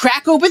to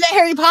crack open the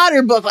Harry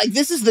Potter book. Like,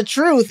 this is the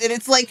truth. And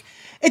it's like,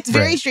 it's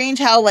very strange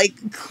how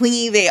like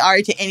clingy they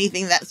are to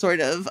anything that sort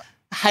of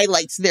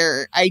highlights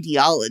their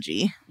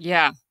ideology.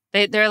 Yeah.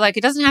 They're like,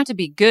 it doesn't have to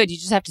be good. You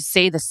just have to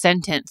say the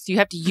sentence. You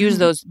have to use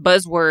those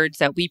buzzwords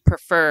that we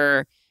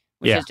prefer,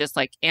 which is just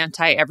like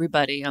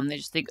anti-everybody.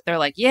 They're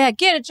like, yeah,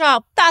 get a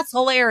job. That's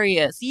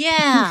hilarious.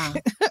 Yeah.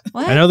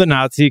 What? I know the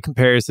Nazi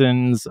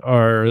comparisons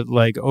are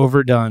like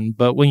overdone,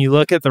 but when you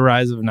look at the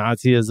rise of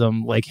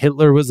Nazism, like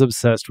Hitler was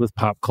obsessed with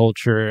pop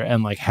culture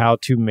and like how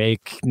to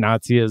make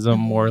Nazism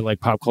more like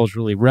pop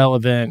culturally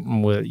relevant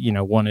and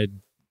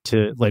wanted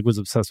to was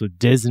obsessed with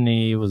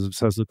Disney, was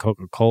obsessed with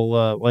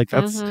Coca-Cola. Like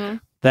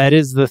that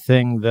is the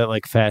thing that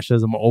like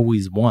fascism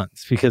always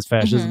wants, because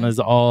fascism is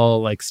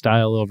all like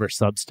style over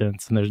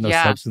substance and there's no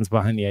substance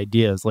behind the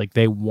ideas. Like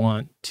they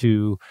want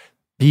to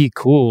be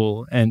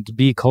cool and to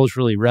be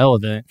culturally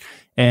relevant.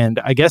 And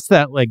I guess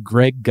that like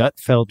Greg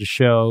Gutfeld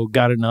show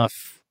got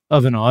enough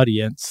of an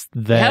audience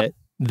that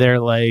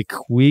they're like,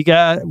 we're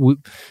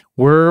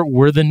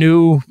the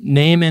new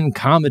name in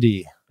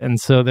comedy. And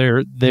so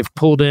they've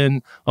pulled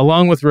in,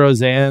 along with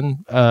Roseanne,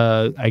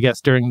 I guess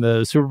during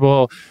the Super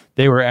Bowl,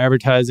 they were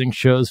advertising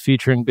shows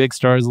featuring big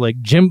stars like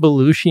Jim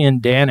Belushi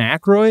and Dan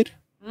Aykroyd.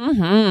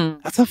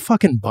 Mm-hmm. That's a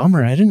fucking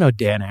bummer. I didn't know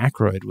Dan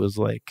Aykroyd was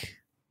like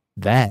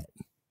that.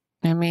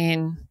 I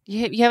mean,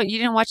 you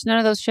didn't watch none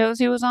of those shows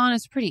he was on?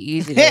 It's pretty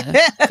easy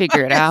to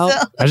figure it out.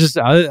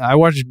 I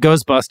watched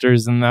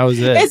Ghostbusters and that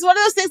was it. It's one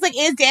of those things like,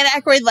 is Dan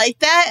Aykroyd like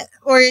that?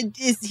 Or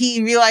is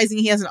he realizing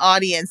he has an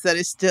audience that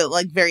is still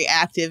like very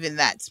active in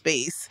that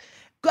space?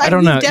 I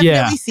don't know. We've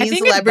definitely seen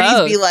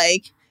celebrities be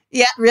like,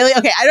 yeah, really?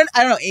 Okay, I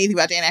don't know anything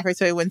about Dan Aykroyd,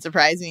 so it wouldn't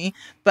surprise me.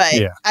 But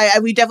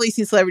we definitely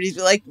see celebrities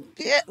be like,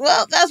 yeah,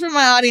 well, that's where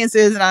my audience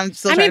is, and I'm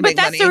still trying to make money.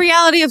 But that's the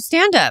reality of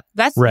stand-up.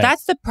 That's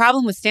the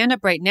problem with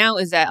stand-up right now,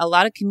 is that a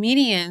lot of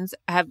comedians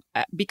have,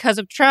 because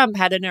of Trump,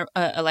 had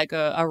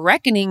a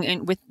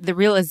reckoning with the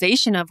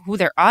realization of who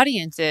their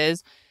audience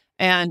is.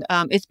 And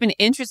it's been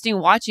interesting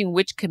watching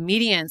which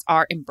comedians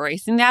are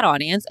embracing that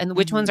audience and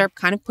which ones are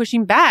kind of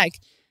pushing back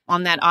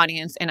on that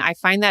audience. And I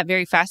find that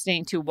very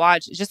fascinating to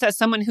watch, just as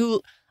someone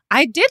who...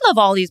 I did love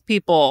all these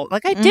people.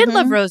 Like, I did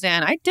love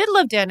Roseanne. I did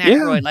love Dan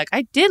Aykroyd. Yeah. Like,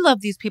 I did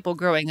love these people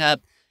growing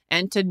up.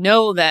 And to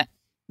know that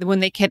when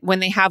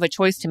they have a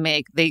choice to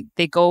make,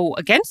 they go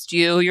against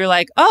you, you're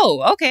like,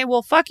 oh, okay,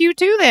 well, fuck you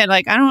too then.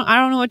 Like, I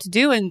don't know what to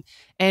do.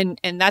 And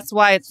that's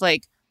why it's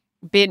like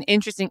been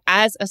interesting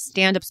as a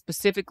stand-up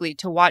specifically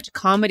to watch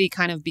comedy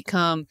kind of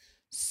become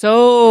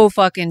so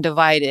fucking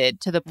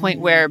divided to the point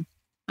where,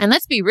 and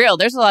let's be real,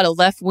 there's a lot of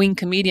left-wing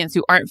comedians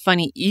who aren't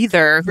funny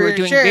either, who are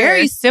doing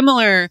very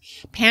similar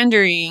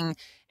pandering.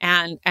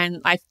 And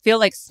I feel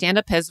like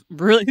stand-up has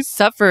really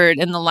suffered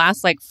in the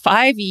last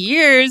 5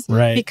 years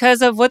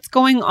because of what's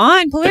going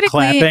on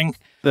politically.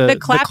 The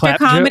clapter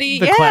comedy.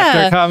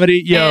 Clapter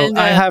comedy. Yo,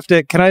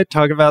 and, can I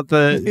talk about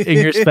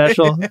in your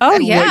special? Oh,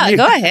 yeah,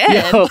 go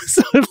ahead. Yo,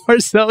 so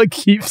Marcella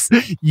keeps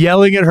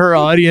yelling at her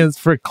audience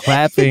for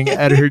clapping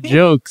at her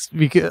jokes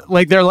because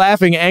they're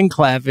laughing and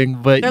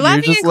clapping, but they're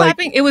laughing and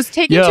clapping. It was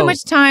taking too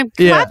much time.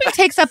 Clapping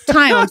takes up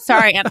time. I'm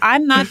sorry. And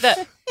I'm not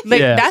the...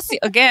 That's,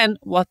 again,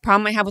 what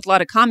problem I have with a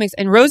lot of comics.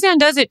 And Roseanne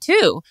does it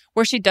too,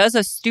 where she does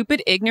a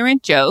stupid,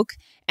 ignorant joke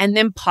and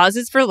then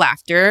pauses for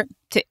laughter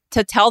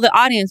to tell the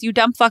audience, you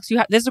dumb fucks,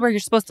 this is where you're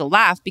supposed to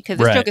laugh because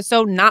this joke is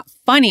so not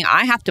funny.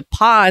 I have to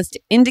pause to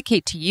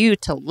indicate to you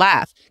to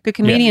laugh. Good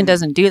comedian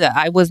doesn't do that.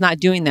 I was not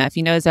doing that. If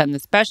you notice that in the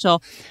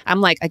special, I'm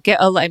like,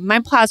 I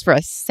might pause for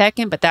a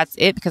second, but that's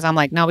it, because I'm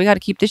like, no, we got to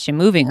keep this shit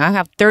moving. I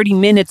have 30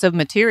 minutes of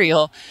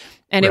material.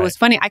 And it was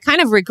funny. I kind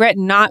of regret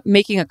not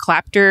making a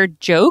clapter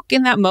joke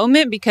in that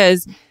moment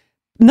because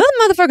none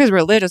of the motherfuckers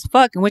were lit as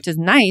fuck, and which is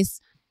nice.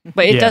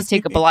 But it does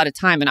take up a lot of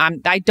time,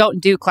 and I don't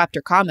do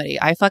clapter comedy.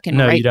 I fucking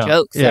write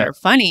jokes that are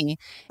funny,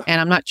 and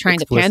I'm not trying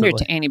to pander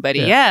to anybody.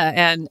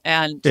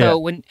 So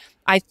when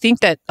I think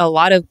that a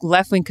lot of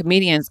left-wing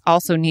comedians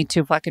also need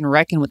to fucking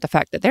reckon with the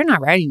fact that they're not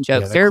writing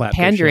jokes, they're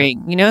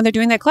pandering. Shit. They're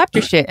doing that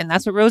clapter shit, and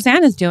that's what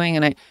Roseanne is doing.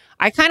 And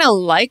I kind of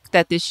like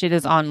that this shit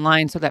is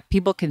online so that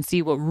people can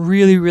see what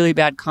really, really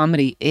bad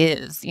comedy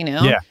is.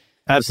 Yeah.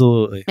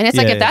 Absolutely. And it's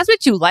if that's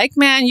what you like,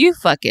 man, you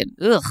fucking,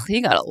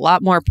 you got a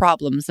lot more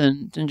problems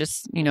than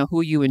just,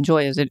 who you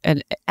enjoy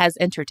as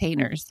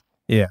entertainers.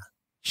 Yeah.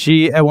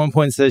 She, at one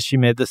point, says she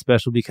made this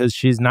special because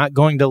she's not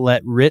going to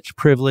let rich,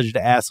 privileged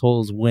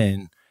assholes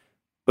win.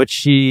 But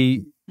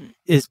she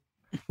is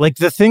Like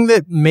the thing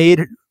that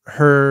made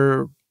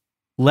her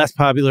less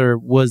popular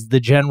was the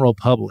general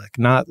public,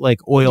 not like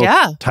oil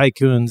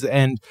tycoons.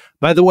 And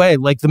by the way,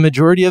 like the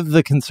majority of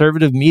the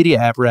conservative media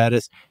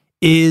apparatus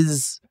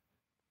is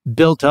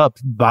built up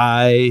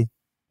by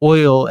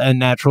oil and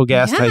natural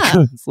gas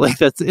tycoons. Like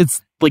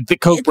it's like the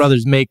Koch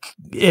brothers make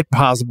it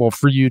possible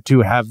for you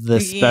to have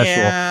this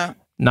special.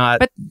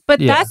 Not, but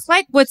that's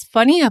like what's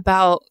funny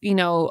about a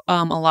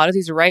lot of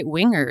these right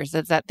wingers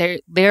is that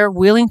they're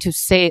willing to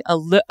say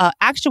a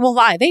actual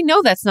lie. They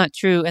know that's not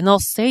true, and they'll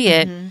say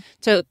it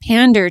to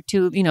pander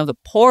to the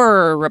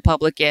poorer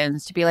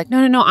Republicans to be like,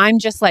 no, I'm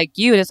just like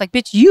you. And it's like,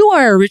 bitch, you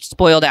are a rich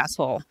spoiled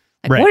asshole.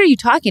 Like, what are you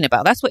talking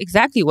about? That's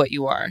exactly what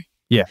you are.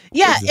 Yeah.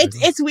 Exactly.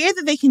 It's weird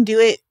that they can do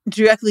it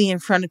directly in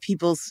front of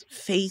people's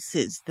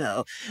faces,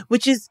 though,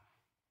 which is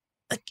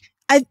like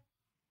I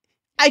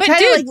try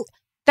to like.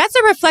 That's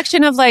a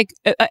reflection of like,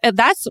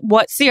 that's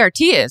what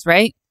CRT is,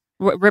 right?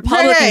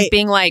 Republicans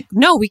being like,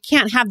 no, we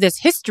can't have this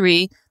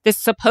history, this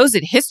supposed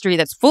history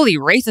that's fully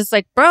racist.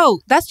 Like, bro,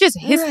 that's just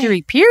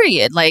history,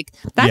 period. Like,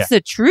 that's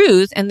the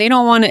truth. And they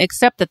don't want to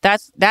accept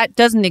that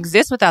doesn't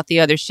exist without the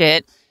other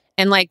shit.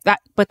 And like that,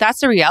 but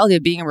that's the reality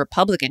of being a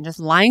Republican, just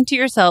lying to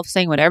yourself,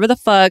 saying whatever the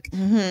fuck.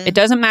 It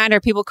doesn't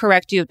matter. People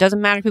correct you. It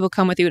doesn't matter. People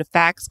come with you to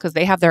facts because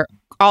they have their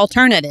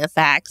alternative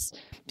facts.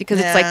 Because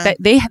it's like that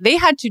they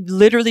had to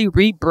literally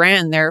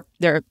rebrand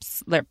their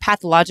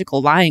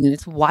pathological lying, and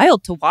it's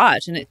wild to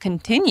watch, and it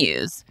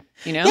continues.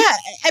 Yeah,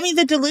 I mean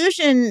the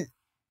delusion.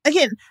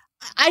 Again,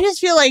 I just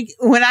feel like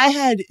when I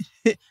had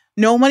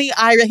no money,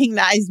 I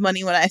recognized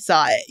money when I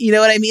saw it. You know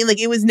what I mean? Like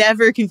it was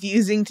never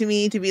confusing to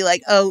me to be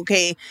like, oh,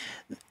 okay,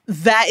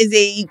 that is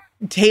a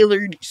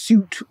tailored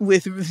suit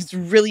with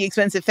really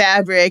expensive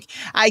fabric.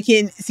 I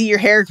can see your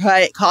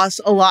haircut. It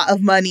costs a lot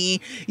of money.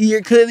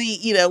 You're clearly,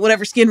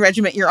 whatever skin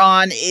regimen you're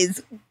on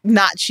is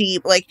not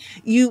cheap. Like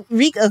you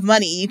reek of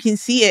money. You can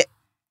see it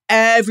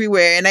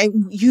everywhere.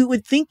 And you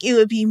would think it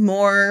would be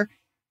more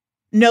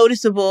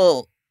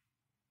noticeable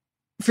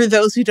for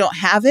those who don't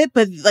have it.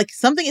 But like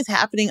something is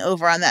happening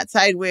over on that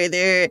side where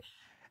they're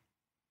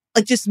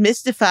like just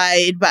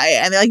mystified by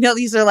it. And they're like, no,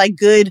 these are like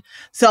good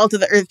salt of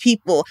the earth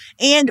people.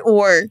 And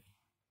or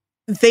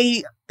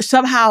they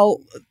somehow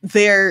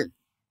their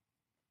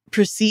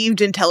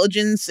perceived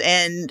intelligence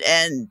and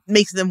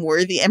makes them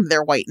worthy, and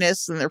their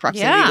whiteness and their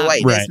proximity to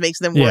whiteness makes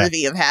them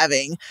worthy of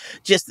having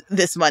just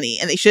this money,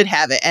 and they should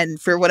have it.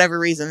 And for whatever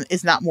reason,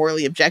 it's not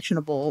morally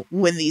objectionable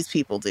when these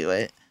people do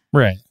it.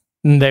 Right.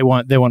 And they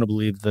want to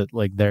believe that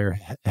like they're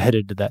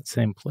headed to that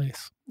same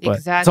place.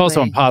 But it's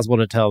also impossible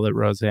to tell that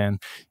Roseanne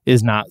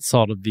is not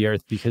salt of the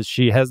earth because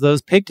she has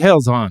those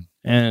pigtails on.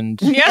 And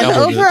the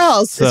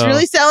overalls. So, it's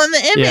really selling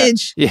the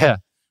image.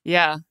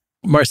 Yeah.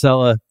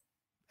 Marcella,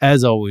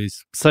 as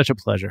always, such a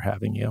pleasure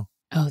having you.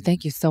 Oh,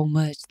 thank you so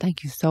much.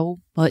 Thank you so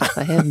much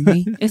for having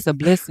me. It's a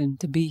blessing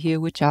to be here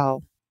with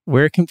y'all.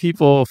 Where can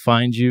people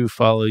find you,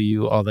 follow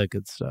you, all that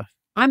good stuff?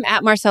 I'm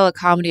at Marcella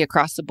Comedy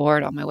across the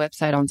board on my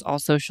website, on all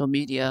social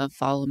media.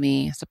 Follow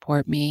me,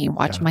 support me,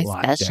 watch my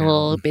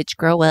special, Bitch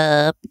Grow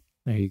Up.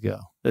 There you go.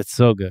 That's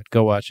so good.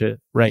 Go watch it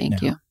right now.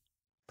 Thank you.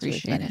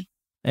 Appreciate it.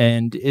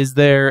 And is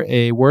there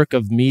a work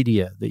of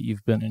media that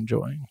you've been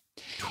enjoying?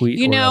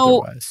 Tweet or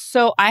otherwise?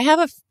 So I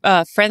have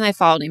a friend I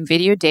follow named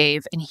Video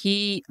Dave, and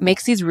he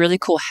makes these really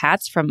cool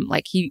hats from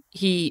like he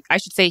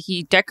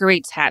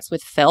decorates hats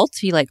with felt.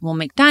 He will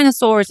make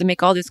dinosaurs and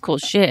make all this cool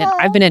shit. And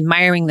I've been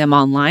admiring them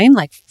online.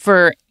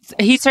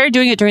 He started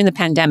doing it during the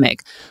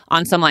pandemic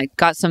on some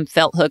got some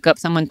felt hookup.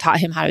 Someone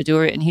taught him how to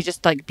do it, and he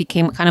just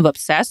became kind of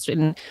obsessed.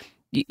 And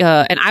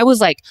I was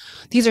like,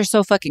 these are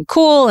so fucking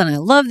cool, and I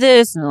love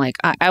this. And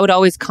I would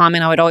always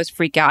comment, I would always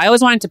freak out. I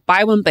always wanted to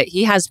buy one, but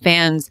he has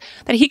fans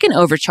that he can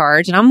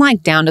overcharge, and I'm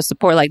down to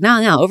support.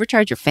 No,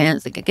 overcharge your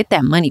fans. Get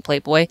that money,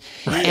 Playboy.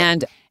 Right.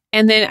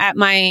 And then at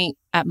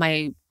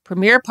my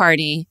premiere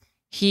party,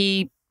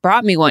 he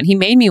brought me one. He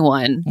made me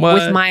one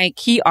with my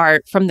key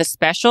art from the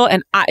special,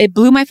 and it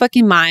blew my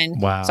fucking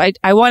mind. Wow. So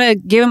I want to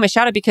give him a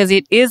shout out because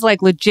it is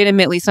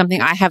legitimately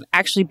something I have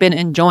actually been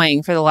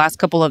enjoying for the last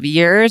couple of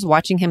years,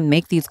 watching him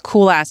make these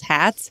cool ass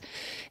hats.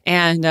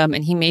 And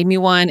he made me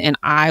one, and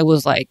I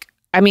was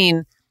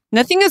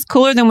nothing is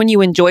cooler than when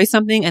you enjoy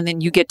something and then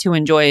you get to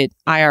enjoy it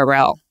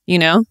IRL,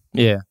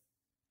 Yeah,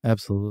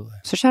 absolutely.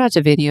 So shout out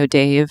to Video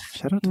Dave.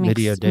 Shout out to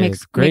Video Dave.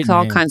 Makes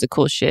all kinds of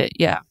cool shit.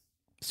 Yeah.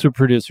 So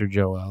producer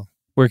Joelle,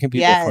 where can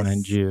people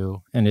find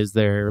you? And is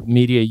there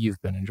media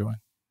you've been enjoying?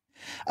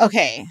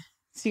 Okay.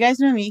 So you guys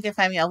know me. You can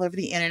find me all over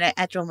the internet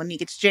at Joel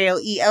Monique. It's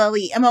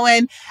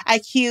JoelleMonique.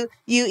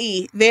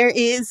 There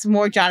is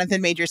more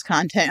Jonathan Majors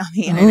content on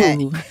the internet.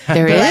 Ooh,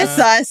 there Bless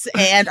us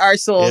and our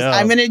souls. Yeah.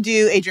 I'm going to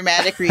do a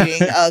dramatic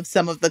reading of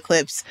some of the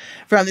clips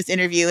from this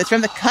interview. It's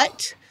from The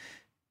Cut.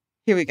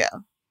 Here we go.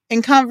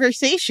 In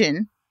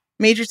conversation,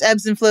 Majors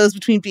ebbs and flows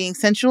between being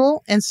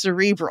sensual and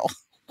cerebral.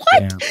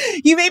 What? Damn.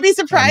 You may be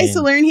surprised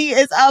to learn he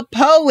is a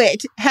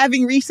poet,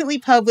 having recently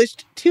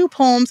published 2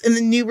 poems in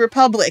the New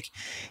Republic.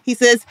 He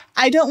says,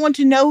 I don't want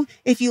to know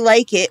if you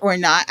like it or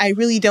not. I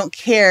really don't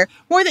care.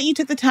 More that you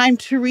took the time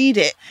to read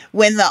it,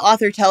 when the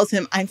author tells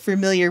him I'm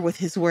familiar with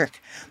his work.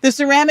 The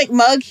ceramic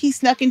mug he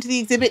snuck into the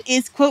exhibit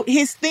is, quote,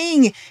 his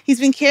thing. He's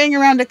been carrying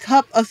around a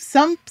cup of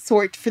some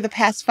sort for the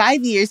past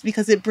 5 years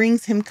because it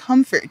brings him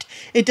comfort.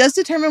 It does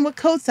determine what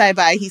coats I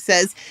buy, he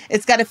says.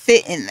 It's got to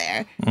fit in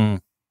there.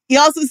 He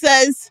also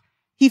says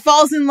he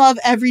falls in love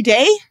every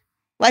day.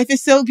 Life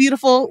is so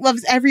beautiful.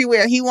 Love's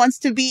everywhere. He wants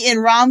to be in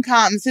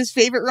rom-coms. His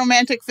favorite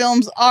romantic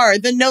films are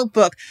The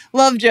Notebook,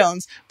 Love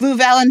Jones, Blue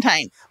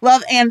Valentine,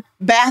 Love and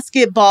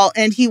Basketball.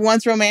 And he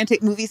wants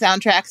romantic movie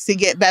soundtracks to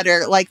get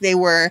better like they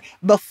were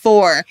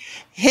before.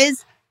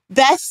 His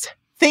best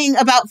thing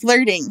about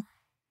flirting,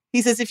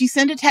 he says, if you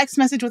send a text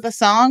message with a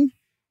song,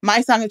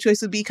 my song of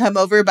choice would be Come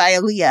Over by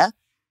Aaliyah.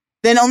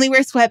 Then only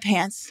wear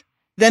sweatpants.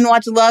 Then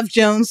watch Love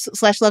Jones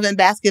 / Love and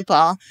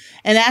Basketball.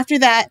 And after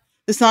that,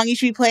 the song you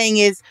should be playing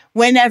is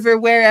Whenever,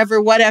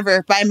 Wherever,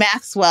 Whatever by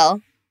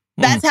Maxwell.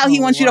 That's how he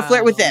wants you to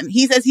flirt with him.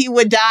 He says he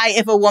would die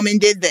if a woman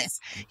did this.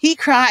 He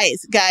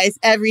cries, guys,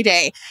 every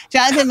day.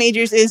 Jonathan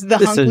Majors is the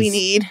hunk we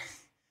need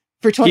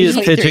for 2023. He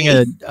is pitching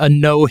a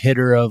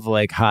no-hitter of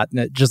like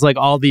hotness. Just like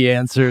all the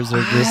answers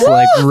are just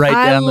like right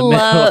down the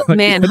middle.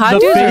 Man, hot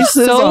dudes are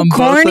so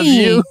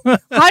corny.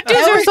 Hot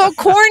dudes are so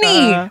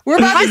corny. We're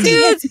about to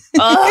see dudes.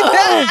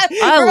 I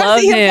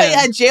love him. Play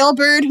a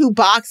jailbird who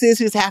boxes,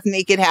 who's half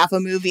naked, half a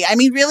movie. I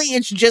mean, really,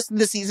 it's just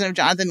the season of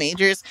Jonathan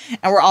Majors,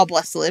 and we're all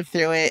blessed to live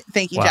through it.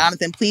 Thank you,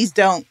 Jonathan. Please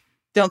don't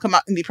come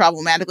up and be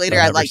problematic later.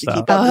 I'd like to keep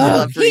up the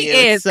love for you. He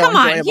is. So come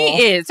on, enjoyable.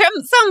 he is.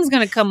 Something's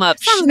going to come up.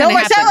 Something's no,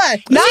 going to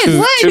happen.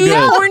 Marcella, Too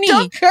corny.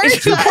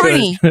 It's too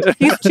corny.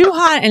 He's too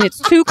hot and it's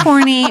too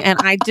corny. And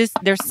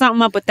there's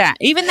something up with that.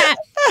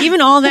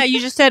 Even all that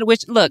you just said,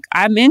 which, look,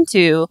 I'm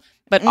into.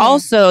 But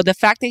also the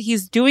fact that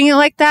he's doing it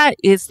like that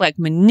is like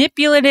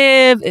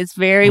manipulative. It's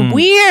very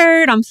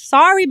weird. I'm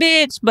sorry,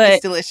 bitch, but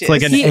it's delicious. It's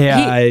like an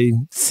AI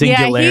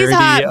singularity. Yeah, he's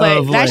hot,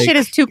 but that like... shit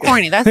is too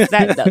corny.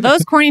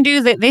 Those corny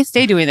dudes, they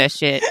stay doing that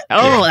shit.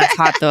 Oh, that's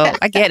hot though.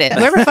 I get it.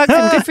 Whoever fucks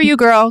him, good for you,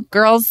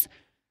 girls.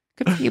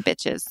 Good for you,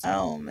 bitches.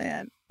 Oh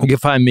man. You can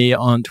find me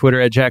on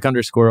Twitter at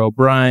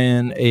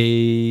Jack_O'Brien.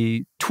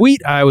 A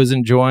tweet I was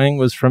enjoying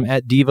was from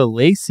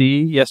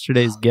 @DivaLacey,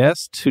 yesterday's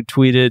guest, who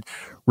tweeted,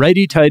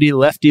 righty-tighty,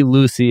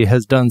 lefty-loosey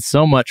has done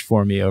so much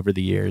for me over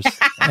the years.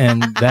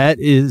 And that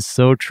is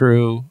so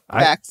true.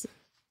 Facts.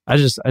 I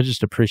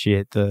just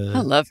appreciate I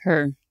love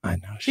her. I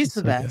know. She's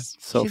the best.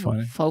 Good. So she's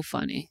funny. So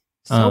funny.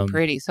 So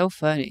pretty. So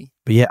funny.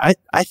 But yeah,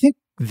 I think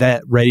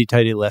that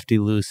righty-tighty,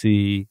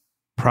 lefty-loosey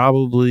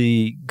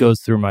probably goes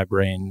through my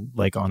brain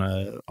like on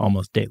a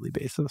almost daily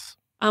basis.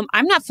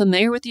 I'm not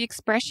familiar with the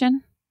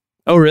expression.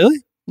 Oh,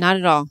 really? Not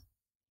at all.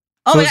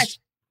 Oh my gosh.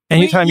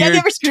 Anytime you're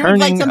ever screwed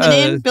like something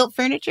in, built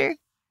furniture?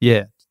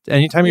 Yeah.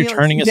 Anytime you're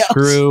turning a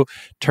screw,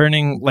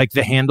 turning like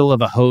the handle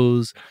of a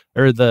hose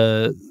or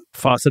the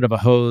faucet of a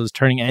hose,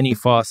 turning any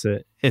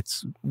faucet,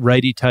 it's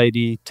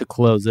righty-tighty to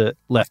close it,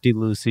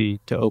 lefty-loosey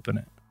to open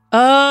it.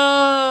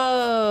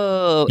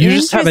 Oh, you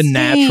just have a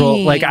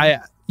natural, like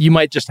you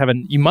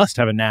must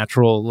have a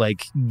natural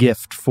like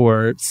gift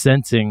for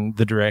sensing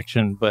the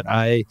direction, but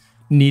I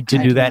need to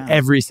do that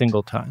every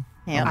single time.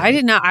 Yeah. I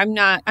did not. I'm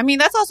not. I mean,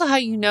 that's also how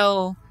you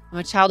know I'm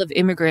a child of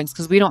immigrants,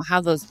 because we don't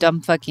have those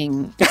dumb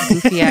fucking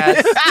goofy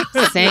ass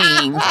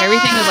sayings.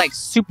 Everything is like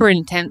super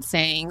intense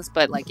sayings,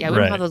 but like, we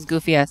don't have those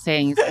goofy ass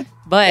sayings.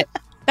 But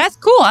that's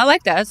cool. I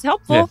like that. It's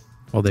helpful. Yeah.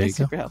 Well, there you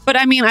go. Helpful. But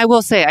I mean, I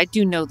will say, I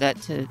do know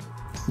that to.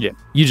 Yeah,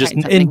 you just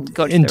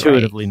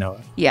intuitively know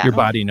it. Yeah, your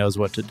body knows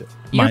what to do.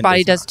 Your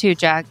body does too,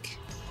 Jack.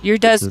 Yours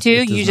does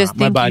too. You just think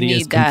my body you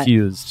need is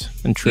confused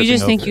and tripping. You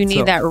just think you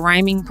need that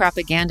rhyming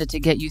propaganda to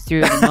get you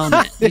through the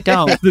moment. You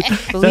don't.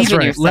 Believe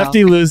in yourself.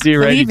 Lefty loosey,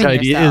 righty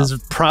tighty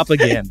is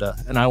propaganda,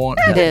 and I won't.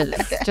 It is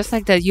just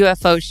like the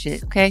UFO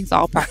shit. Okay, it's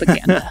all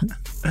propaganda.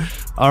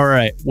 All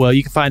right. Well,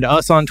 you can find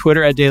us on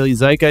Twitter at Daily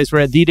Zeitgeist. We're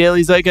at The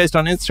Daily Zeitgeist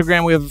on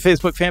Instagram. We have a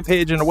Facebook fan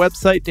page and a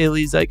website,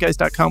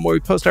 dailyzeitgeist.com, where we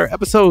post our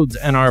episodes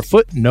and our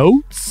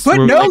footnotes.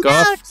 Where we link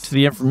off to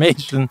the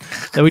information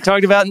that we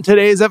talked about in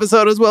today's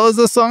episode, as well as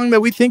a song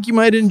that we think you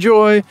might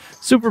enjoy.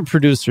 Super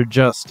producer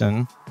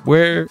Justin,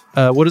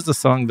 what is the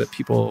song that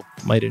people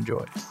might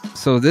enjoy?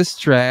 So this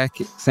track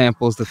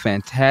samples the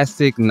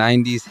fantastic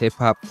 90s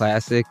hip-hop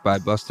classic by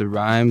Busta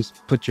Rhymes,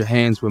 Put Your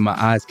Hands Where My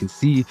Eyes Can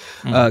See,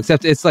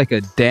 except it's like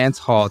a dance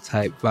hall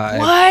type vibe.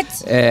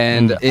 What?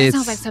 And that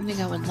sounds like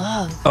something I would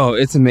love. Oh,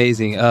 it's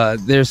amazing.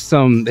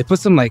 They put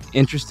some like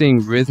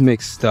interesting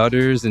rhythmic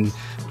stutters and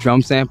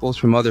drum samples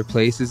from other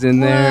places in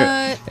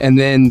there. And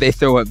then they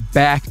throw it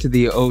back to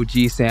the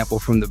OG sample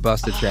from the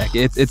Busta track.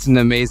 It's an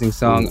amazing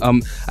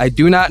song. I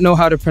do not know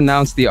how to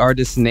pronounce the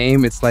artist's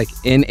name. It's like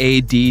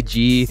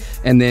NADG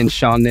and then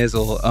Sean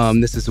Nizzle.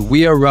 This is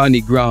We Are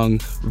Ronnie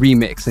Grung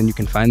remix, and you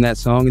can find that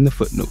song in the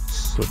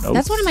footnotes.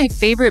 That's one of my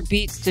favorite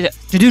beats to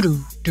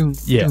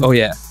Yeah. Oh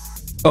yeah.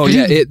 Oh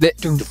yeah.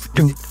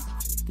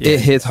 It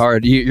hits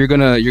hard. You're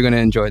gonna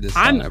enjoy this.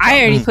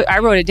 I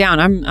wrote it down.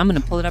 I'm gonna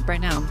pull it up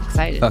right now. I'm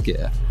excited. Fuck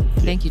yeah.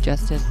 Thank you,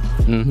 Justin.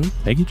 Mm-hmm.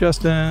 Thank you,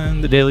 Justin.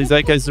 The Daily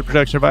Zeitgeist is a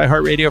production of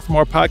iHeartRadio. For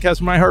more podcasts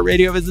from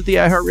iHeartRadio, visit the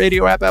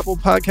iHeartRadio app, Apple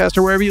Podcast,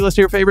 or wherever you listen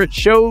to your favorite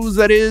shows.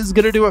 That is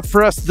going to do it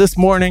for us this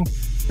morning.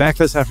 Back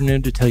this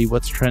afternoon to tell you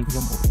what's trending,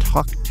 and we'll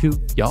talk to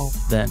y'all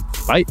then.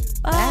 Bye.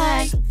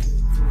 Bye.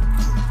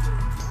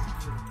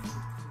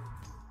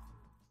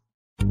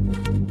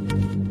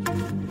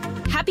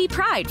 Happy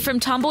Pride from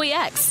Tomboy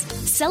X,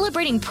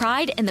 celebrating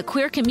pride and the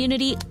queer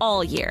community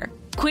all year.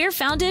 Queer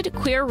founded,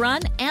 queer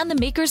run, and the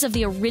makers of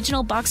the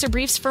original boxer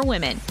briefs for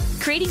women,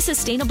 creating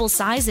sustainable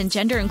size and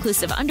gender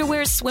inclusive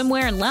underwear,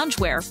 swimwear, and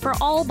loungewear for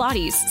all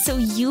bodies so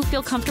you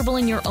feel comfortable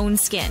in your own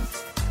skin.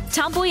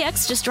 Tomboy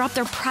X just dropped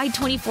their Pride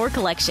 24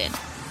 collection.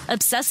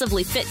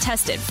 Obsessively fit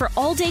tested for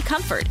all day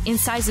comfort in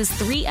sizes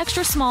 3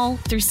 extra small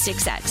through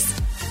 6X.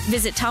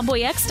 Visit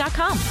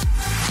tomboyx.com.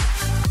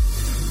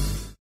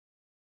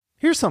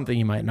 Here's something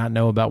you might not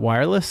know about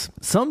wireless.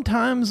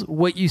 Sometimes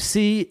what you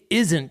see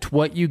isn't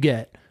what you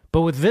get.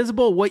 But with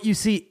Visible, what you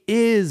see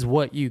is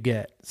what you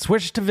get.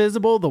 Switch to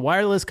Visible, the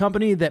wireless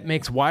company that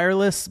makes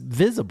wireless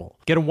visible.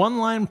 Get a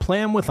one-line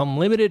plan with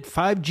unlimited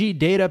 5G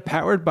data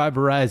powered by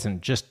Verizon.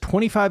 Just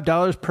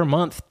 $25 per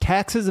month,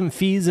 taxes and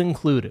fees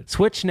included.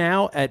 Switch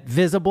now at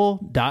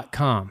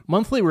Visible.com.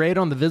 Monthly rate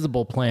on the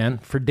Visible plan.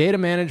 For data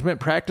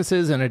management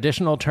practices and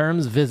additional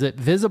terms, visit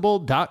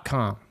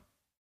Visible.com.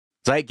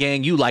 Zeit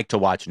Gang, you like to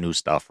watch new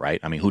stuff,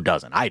 right? I mean, who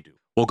doesn't? I do.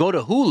 Well, go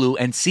to Hulu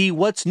and see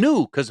what's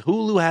new, because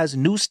Hulu has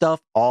new stuff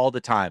all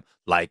the time,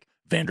 like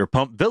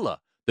Vanderpump Villa,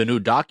 the new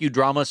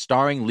docudrama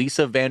starring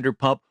Lisa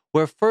Vanderpump,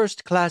 where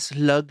first-class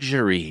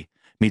luxury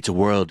meets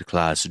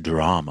world-class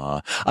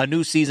drama. A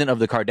new season of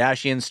The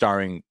Kardashians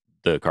starring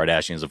the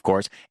Kardashians, of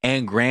course,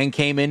 and Grand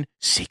Cayman,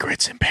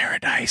 Secrets in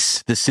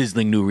Paradise, the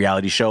sizzling new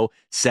reality show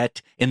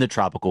set in the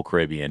tropical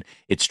Caribbean.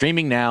 It's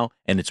streaming now,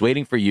 and it's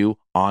waiting for you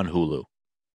on Hulu.